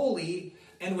be holy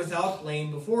and without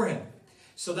blame before him.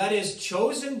 So that is,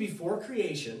 chosen before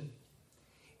creation,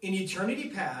 in eternity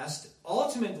past,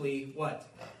 ultimately, what?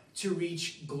 To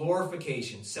reach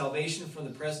glorification, salvation from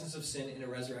the presence of sin in a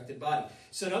resurrected body.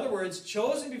 So in other words,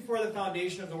 chosen before the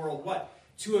foundation of the world, what?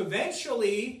 To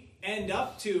eventually end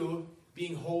up to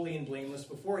being holy and blameless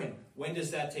before him. When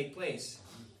does that take place?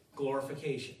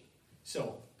 Glorification.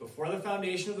 So, before the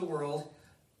foundation of the world,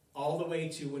 all the way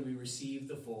to when we receive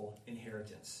the full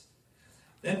inheritance.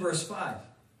 Then verse 5.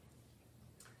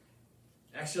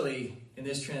 Actually, in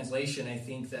this translation, I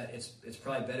think that it's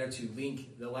probably better to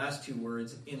link the last two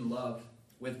words, in love,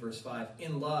 with verse 5.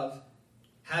 In love,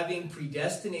 having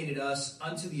predestinated us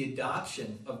unto the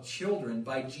adoption of children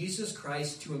by Jesus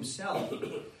Christ to himself,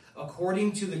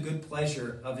 according to the good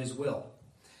pleasure of his will.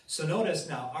 So notice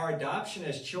now, our adoption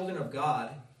as children of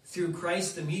God through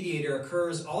Christ the mediator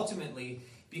occurs ultimately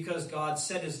because God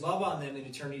set his love on them in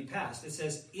eternity past. It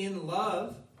says, in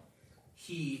love,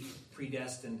 he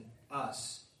predestined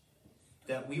us,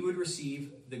 that we would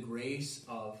receive the grace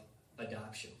of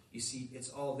adoption. You see, it's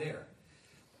all there.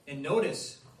 And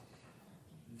notice,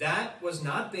 that was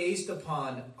not based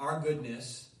upon our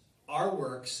goodness, our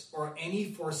works, or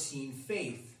any foreseen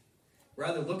faith.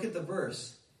 Rather, look at the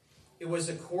verse. It was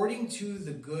according to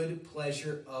the good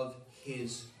pleasure of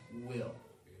his will.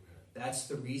 That's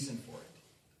the reason for it,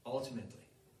 ultimately,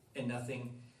 and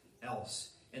nothing else.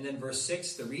 And then verse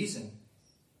 6, the reason,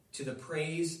 to the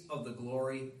praise of the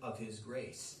glory of his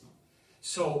grace.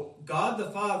 So God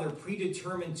the Father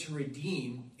predetermined to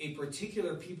redeem a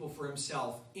particular people for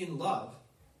himself in love,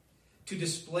 to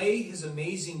display his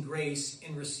amazing grace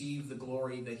and receive the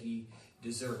glory that he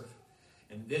deserved.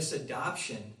 And this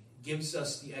adoption gives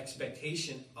us the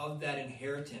expectation of that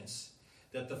inheritance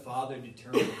that the Father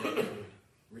determined that we would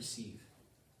receive.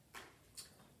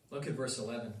 Look at verse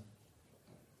 11.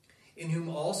 In whom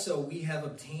also we have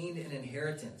obtained an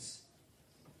inheritance,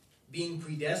 being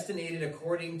predestinated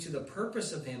according to the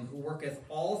purpose of him who worketh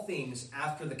all things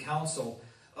after the counsel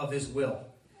of his will.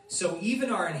 So even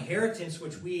our inheritance,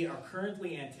 which we are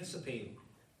currently anticipating,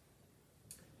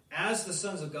 as the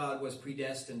sons of God, was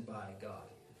predestined by God.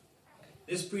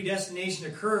 This predestination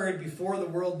occurred before the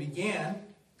world began,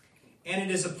 and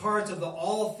it is a part of the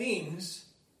all things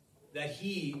that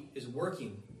he is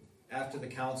working after the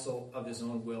counsel of his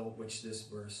own will, which this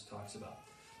verse talks about.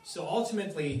 So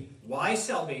ultimately, why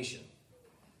salvation?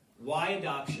 Why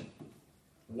adoption?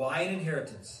 Why an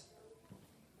inheritance?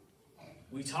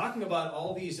 We're talking about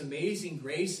all these amazing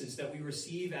graces that we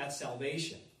receive at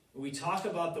salvation. We talk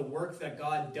about the work that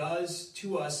God does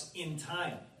to us in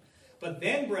time. But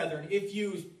then, brethren, if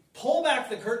you pull back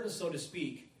the curtain, so to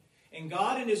speak, and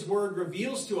God in his word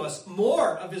reveals to us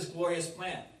more of his glorious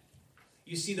plan,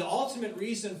 you see the ultimate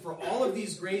reason for all of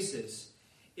these graces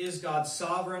is God's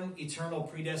sovereign, eternal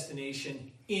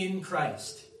predestination in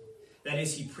Christ. That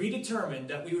is, he predetermined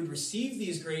that we would receive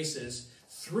these graces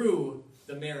through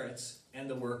the merits and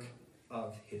the work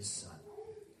of his Son.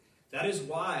 That is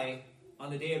why, on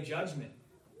the day of judgment,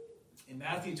 in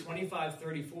Matthew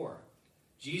 25:34,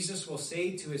 Jesus will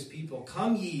say to his people,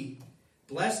 "Come ye,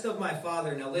 blessed of my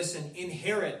Father." Now listen,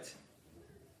 inherit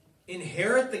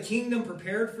the kingdom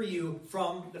prepared for you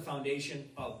from the foundation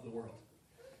of the world.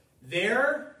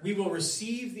 There we will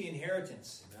receive the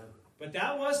inheritance. But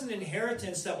that wasn't an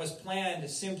inheritance that was planned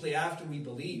simply after we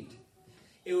believed.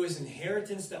 It was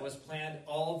inheritance that was planned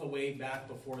all the way back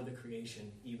before the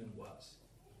creation even was.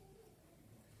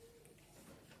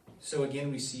 So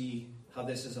again, we see how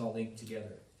this is all linked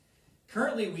together.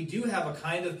 Currently, we do have a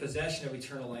kind of possession of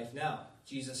eternal life now.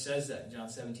 Jesus says that in John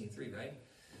 17:3, right?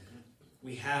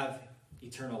 We have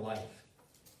eternal life.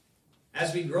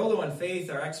 As we grow, though, in faith,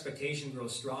 our expectation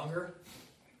grows stronger.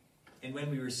 And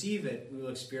when we receive it, we will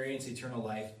experience eternal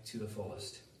life to the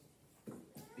fullest.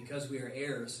 Because we are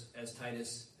heirs, as it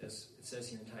says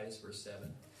here in Titus verse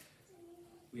 7.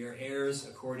 We are heirs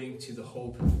according to the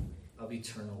hope of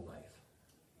eternal life.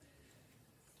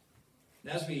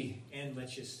 And as we end,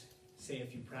 let's just say a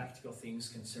few practical things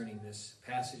concerning this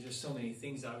passage. There's so many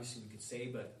things, obviously, we could say,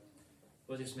 but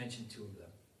we'll just mention two of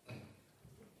them.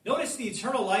 Notice the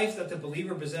eternal life that the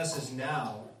believer possesses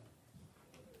now,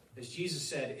 as Jesus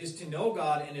said, is to know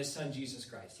God and his Son, Jesus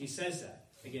Christ. He says that.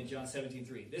 Again, John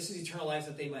 17:3. This is eternal life,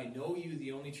 that they might know you,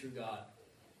 the only true God,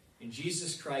 and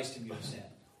Jesus Christ whom you have sent.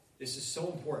 This is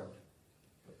so important.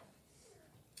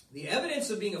 The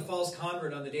evidence of being a false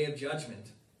convert on the day of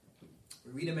judgment,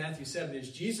 we read in Matthew 7,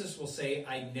 is Jesus will say,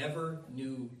 "I never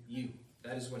knew you."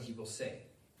 That is what he will say.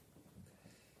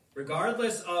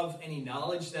 Regardless of any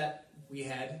knowledge that we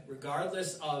had,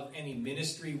 regardless of any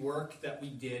ministry work that we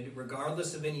did,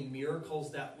 regardless of any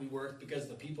miracles that we worked, because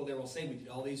the people there will say, "We did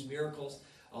all these miracles,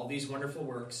 all these wonderful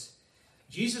works,"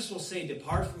 Jesus will say,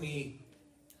 "Depart from me,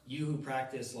 you who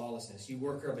practice lawlessness, you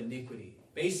worker of iniquity."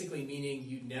 Basically meaning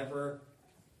you never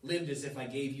lived as if I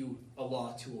gave you a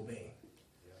law to obey.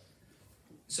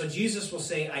 So Jesus will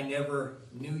say, "I never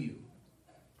knew you."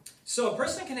 So a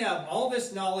person can have all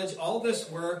this knowledge, all this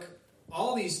work,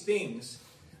 all these things,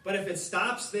 but if it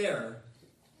stops there,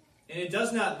 and it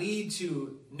does not lead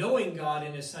to knowing God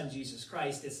and his Son Jesus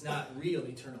Christ, it's not real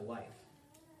eternal life.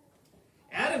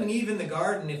 Adam and Eve in the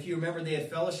garden, if you remember, they had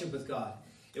fellowship with God.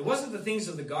 It wasn't the things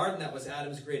of the garden that was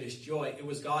Adam's greatest joy. It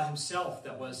was God himself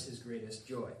that was his greatest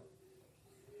joy.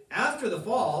 After the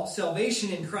fall,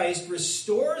 salvation in Christ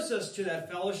restores us to that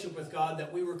fellowship with God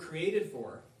that we were created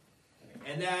for,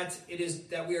 and that it is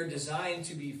that we are designed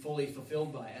to be fully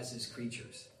fulfilled by as his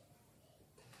creatures.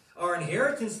 Our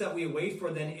inheritance that we await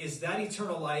for then is that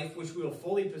eternal life which we will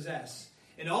fully possess.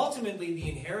 And ultimately, the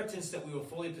inheritance that we will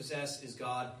fully possess is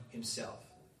God himself.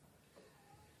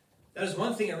 That is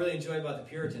one thing I really enjoy about the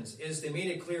Puritans, is they made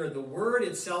it clear the word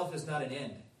itself is not an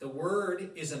end. The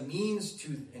word is a means to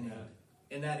an end.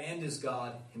 And that end is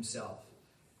God himself.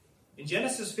 In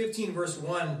Genesis 15, verse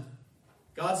 1,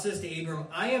 God says to Abram,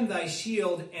 "I am thy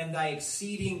shield and thy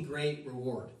exceeding great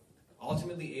reward."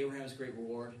 Ultimately, Abraham's great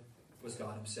reward was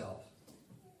God himself.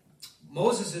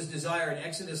 Moses' desire in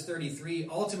Exodus 33,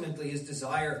 ultimately his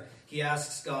desire, he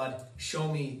asks God,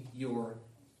 "Show me your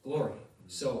glory."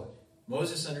 So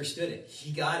Moses understood it.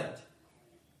 He got it.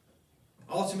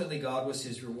 Ultimately, God was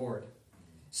his reward.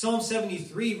 Psalm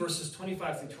 73, verses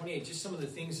 25 through 28, just some of the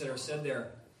things that are said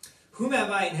there. "Whom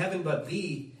have I in heaven but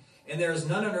thee? And there is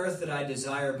none on earth that I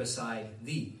desire beside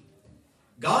thee.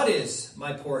 God is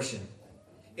my portion.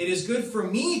 It is good for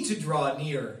me to draw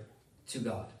near to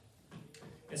God.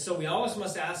 And so we always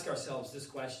must ask ourselves this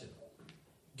question.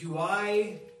 Do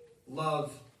I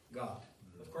love God?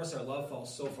 Of course, our love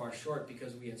falls so far short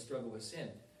because we had struggled with sin.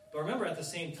 But remember, at the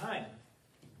same time,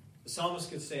 the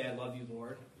psalmist could say, I love you,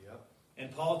 Lord. Yep.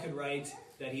 And Paul could write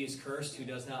that he is cursed who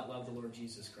does not love the Lord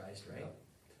Jesus Christ, right? Yep.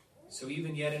 So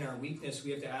even yet in our weakness,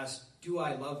 we have to ask, do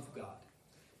I love God?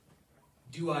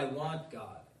 Do I want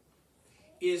God?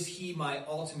 Is he my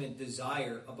ultimate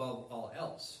desire above all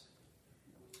else?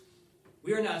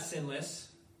 We are not sinless.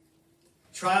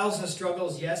 Trials and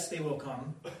struggles, yes, they will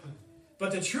come.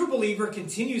 But the true believer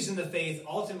continues in the faith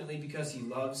ultimately because he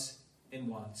loves and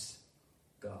wants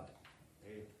God.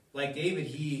 Like David,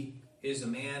 he is a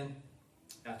man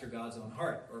after God's own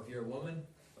heart. Or if you're a woman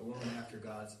after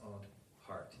God's own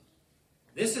heart.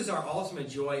 This is our ultimate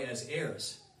joy as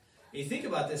heirs. When you think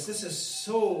about this, this is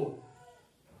so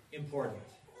important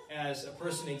as a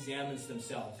person examines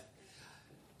themselves.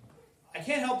 I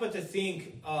can't help but to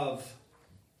think of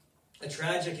a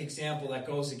tragic example that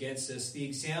goes against this. The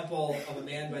example of a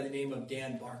man by the name of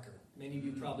Dan Barker. Many of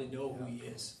you probably know who he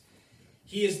is.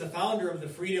 He is the founder of the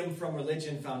Freedom from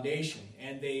Religion Foundation,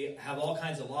 and they have all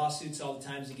kinds of lawsuits all the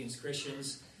times against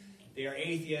Christians. They are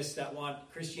atheists that want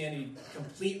Christianity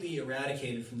completely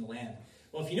eradicated from the land.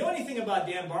 Well, if you know anything about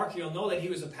Dan Barker, you'll know that he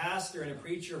was a pastor and a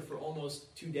preacher for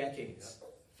almost 2 decades,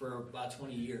 for about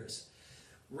 20 years.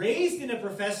 Raised in a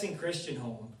professing Christian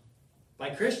home by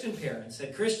Christian parents,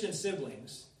 had Christian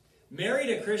siblings, married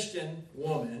a Christian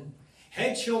woman,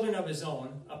 had children of his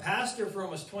own, a pastor for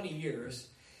almost 20 years,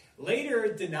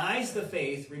 later denies the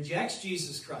faith, rejects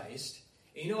Jesus Christ.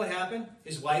 And you know what happened?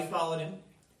 His wife followed him.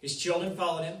 His children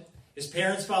followed him. His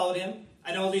parents followed him.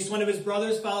 I know at least one of his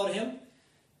brothers followed him.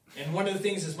 And one of the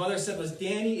things his mother said was,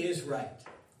 Danny is right.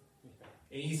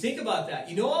 And you think about that.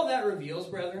 You know all that reveals,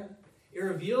 brethren? It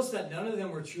reveals that none of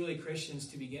them were truly Christians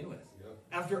to begin with. Yep.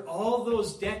 After all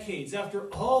those decades, after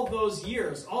all those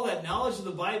years, all that knowledge of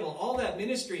the Bible, all that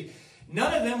ministry,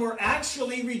 none of them were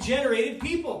actually regenerated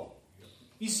people.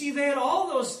 You see, they had all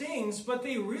those things, but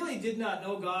they really did not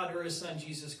know God or his son,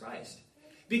 Jesus Christ.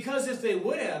 Because if they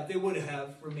would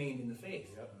have remained in the faith.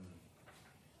 Yep.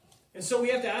 And so we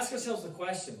have to ask ourselves the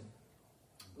question,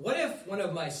 what if one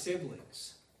of my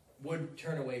siblings would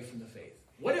turn away from the faith?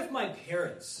 What if my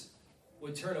parents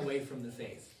would turn away from the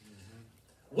faith?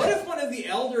 Mm-hmm. What if one of the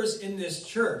elders in this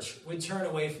church would turn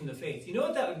away from the faith? You know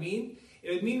what that would mean?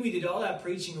 It would mean we did all that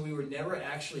preaching and we were never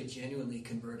actually genuinely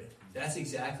converted. That's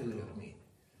exactly what it would mean.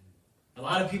 A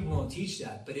lot of people won't teach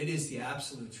that, but it is the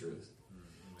absolute truth.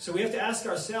 So we have to ask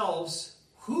ourselves,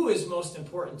 who is most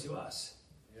important to us?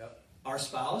 Yep. Our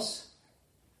spouse,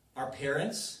 our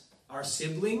parents, our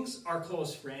siblings, our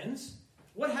close friends?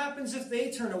 What happens if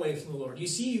they turn away from the Lord? You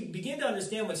see, you begin to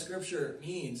understand what Scripture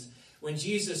means when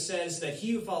Jesus says that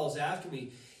he who follows after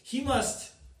me, he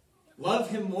must love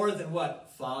him more than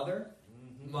what? Father,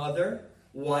 mother,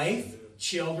 wife,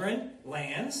 children,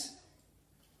 lands.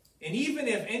 And even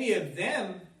if any of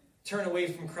them turn away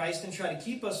from Christ and try to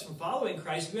keep us from following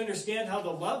Christ, we understand how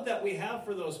the love that we have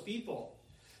for those people,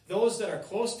 those that are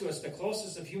close to us, the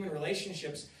closest of human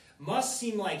relationships, must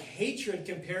seem like hatred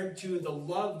compared to the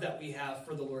love that we have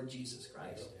for the Lord Jesus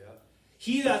Christ. Yeah.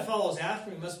 He that follows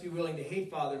after me must be willing to hate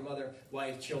father, mother,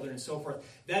 wife, children, and so forth.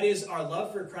 That is, our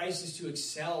love for Christ is to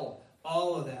excel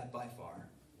all of that by far.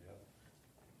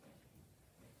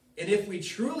 And if we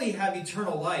truly have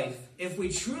eternal life, if we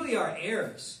truly are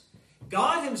heirs,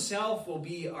 God himself will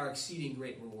be our exceeding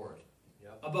great reward.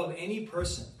 Yep. Above any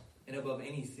person and above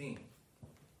anything.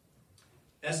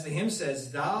 As the hymn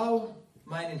says, thou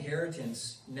mine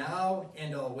inheritance now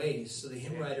and always. So the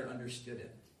hymn writer understood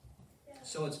it.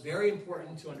 So it's very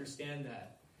important to understand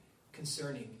that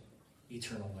concerning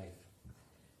eternal life.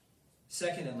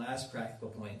 Second and last practical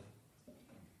point.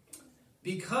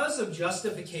 Because of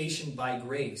justification by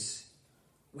grace,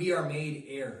 we are made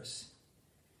heirs.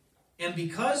 And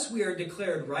because we are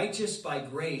declared righteous by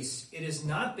grace, it is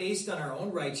not based on our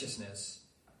own righteousness,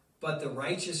 but the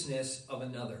righteousness of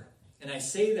another. And I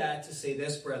say that to say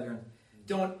this, brethren.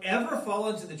 Don't ever fall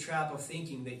into the trap of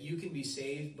thinking that you can be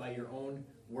saved by your own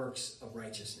works of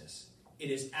righteousness. It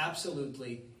is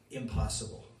absolutely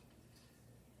impossible.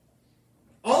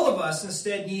 All of us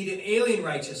instead need an alien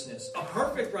righteousness, a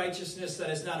perfect righteousness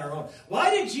that is not our own. Why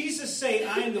did Jesus say,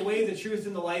 I am the way, the truth,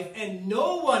 and the life, and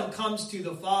no one comes to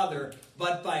the Father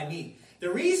but by me? The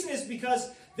reason is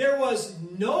because there was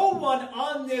no one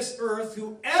on this earth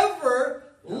who ever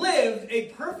lived a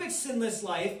perfect sinless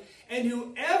life and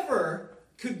who ever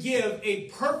could give a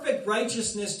perfect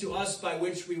righteousness to us by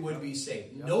which we would be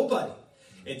saved. Nobody.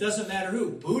 It doesn't matter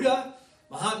who. Buddha,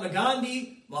 Mahatma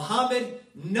Gandhi, Muhammad,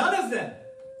 none of them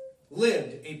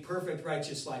lived a perfect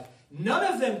righteous life. None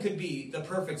of them could be the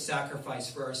perfect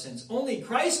sacrifice for our sins. Only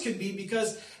Christ could be,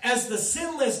 because as the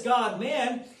sinless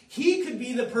God-man, he could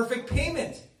be the perfect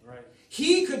payment. Right.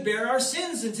 He could bear our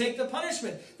sins and take the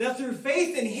punishment. That through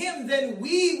faith in him, then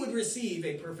we would receive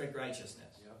a perfect righteousness.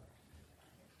 Yeah.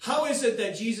 How is it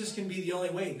that Jesus can be the only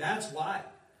way? That's why.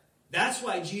 That's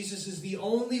why Jesus is the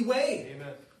only way.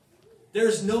 Amen.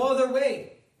 There's no other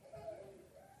way.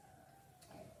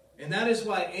 And that is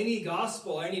why any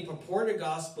gospel, any purported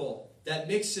gospel that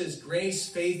mixes grace,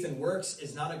 faith, and works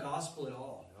is not a gospel at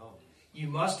all. No. You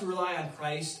must rely on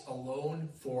Christ alone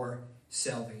for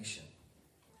salvation.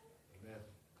 Amen.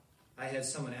 I had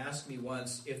someone ask me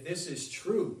once, if this is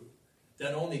true,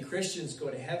 that only Christians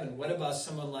go to heaven, what about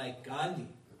someone like Gandhi?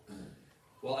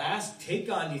 Well, take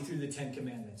Gandhi through the Ten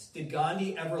Commandments. Did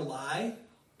Gandhi ever lie?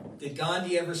 Did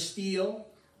Gandhi ever steal?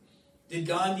 Did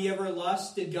Gandhi ever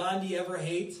lust? Did Gandhi ever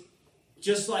hate?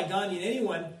 Just like Gandhi and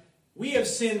anyone, we have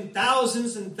sinned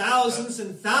thousands and thousands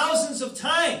and thousands of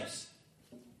times.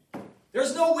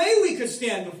 There's no way we could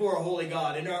stand before a holy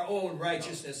God in our own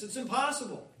righteousness. It's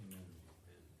impossible.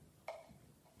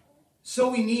 So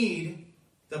we need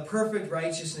the perfect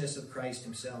righteousness of Christ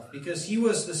himself, because he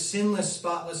was the sinless,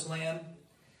 spotless Lamb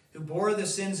who bore the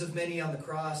sins of many on the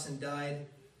cross and died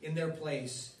in their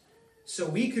place, so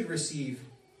we could receive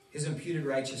his imputed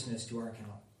righteousness to our account.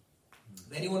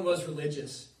 If anyone was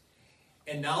religious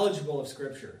and knowledgeable of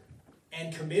Scripture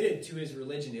and committed to his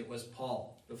religion, it was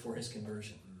Paul before his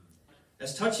conversion.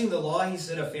 As touching the law, he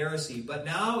said a Pharisee, but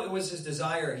now it was his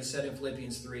desire, he said in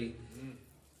Philippians 3,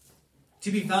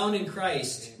 to be found in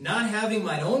Christ, not having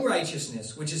mine own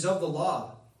righteousness, which is of the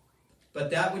law,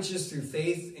 but that which is through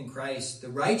faith in Christ, the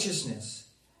righteousness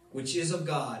which is of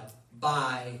God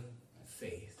by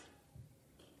faith.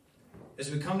 As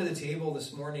we come to the table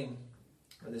this morning,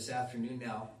 or this afternoon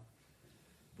now,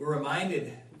 we're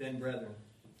reminded then, brethren,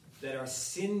 that our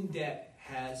sin debt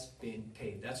has been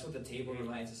paid. That's what the table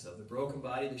reminds us of. The broken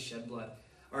body, the shed blood.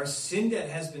 Our sin debt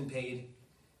has been paid,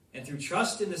 and through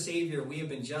trust in the Savior, we have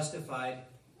been justified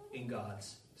in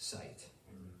God's sight.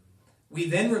 We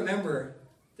then remember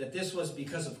that this was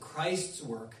because of Christ's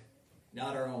work,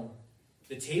 not our own.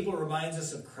 The table reminds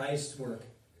us of Christ's work,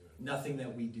 nothing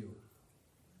that we do.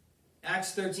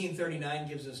 Acts 13:39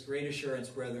 gives us great assurance,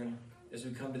 brethren, as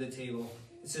we come to the table.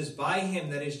 It says, by him,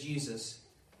 that is Jesus,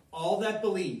 all that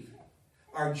believe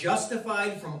are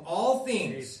justified from all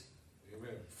things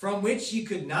Amen. from which ye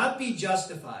could not be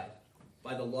justified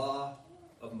by the law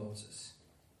of Moses.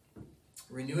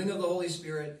 Renewing of the Holy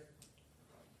Spirit,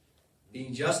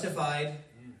 being justified,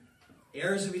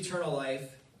 heirs of eternal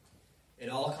life, it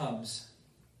all comes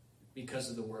because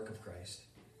of the work of Christ.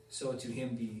 So to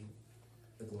him be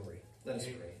the glory. Let us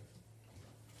pray.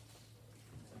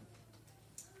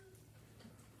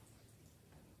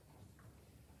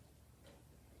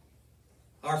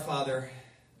 Our Father,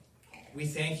 we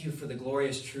thank you for the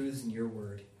glorious truths in your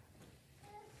word.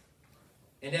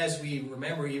 And as we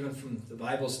remember even from the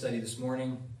Bible study this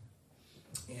morning,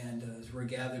 and as we're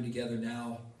gathered together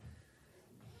now,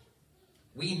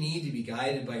 we need to be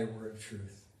guided by your word of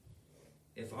truth.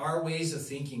 If our ways of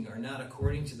thinking are not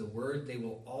according to the word, they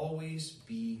will always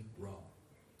be wrong.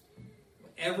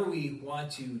 Whenever we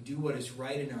want to do what is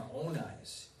right in our own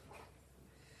eyes,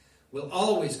 we'll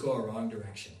always go a wrong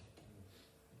direction.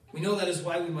 We know that is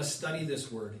why we must study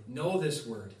this word, know this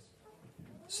word,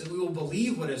 so that we will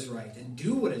believe what is right and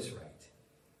do what is right.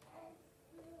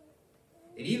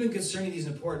 And even concerning these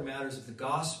important matters of the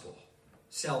gospel,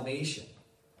 salvation,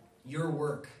 your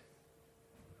work.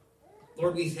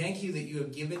 Lord, we thank you that you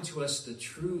have given to us the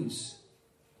truths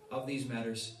of these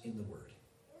matters in the word.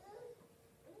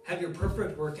 Have your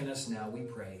perfect work in us now, we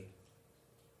pray,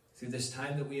 through this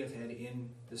time that we have had in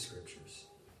the scriptures.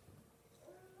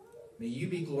 May you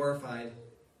be glorified,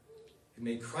 and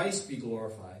may Christ be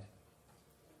glorified,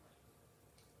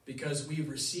 because we've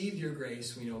received your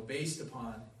grace, we know, based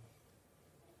upon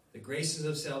the graces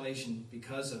of salvation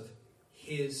because of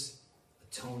his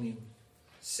atoning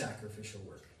sacrificial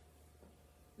work.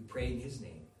 We pray in his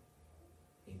name.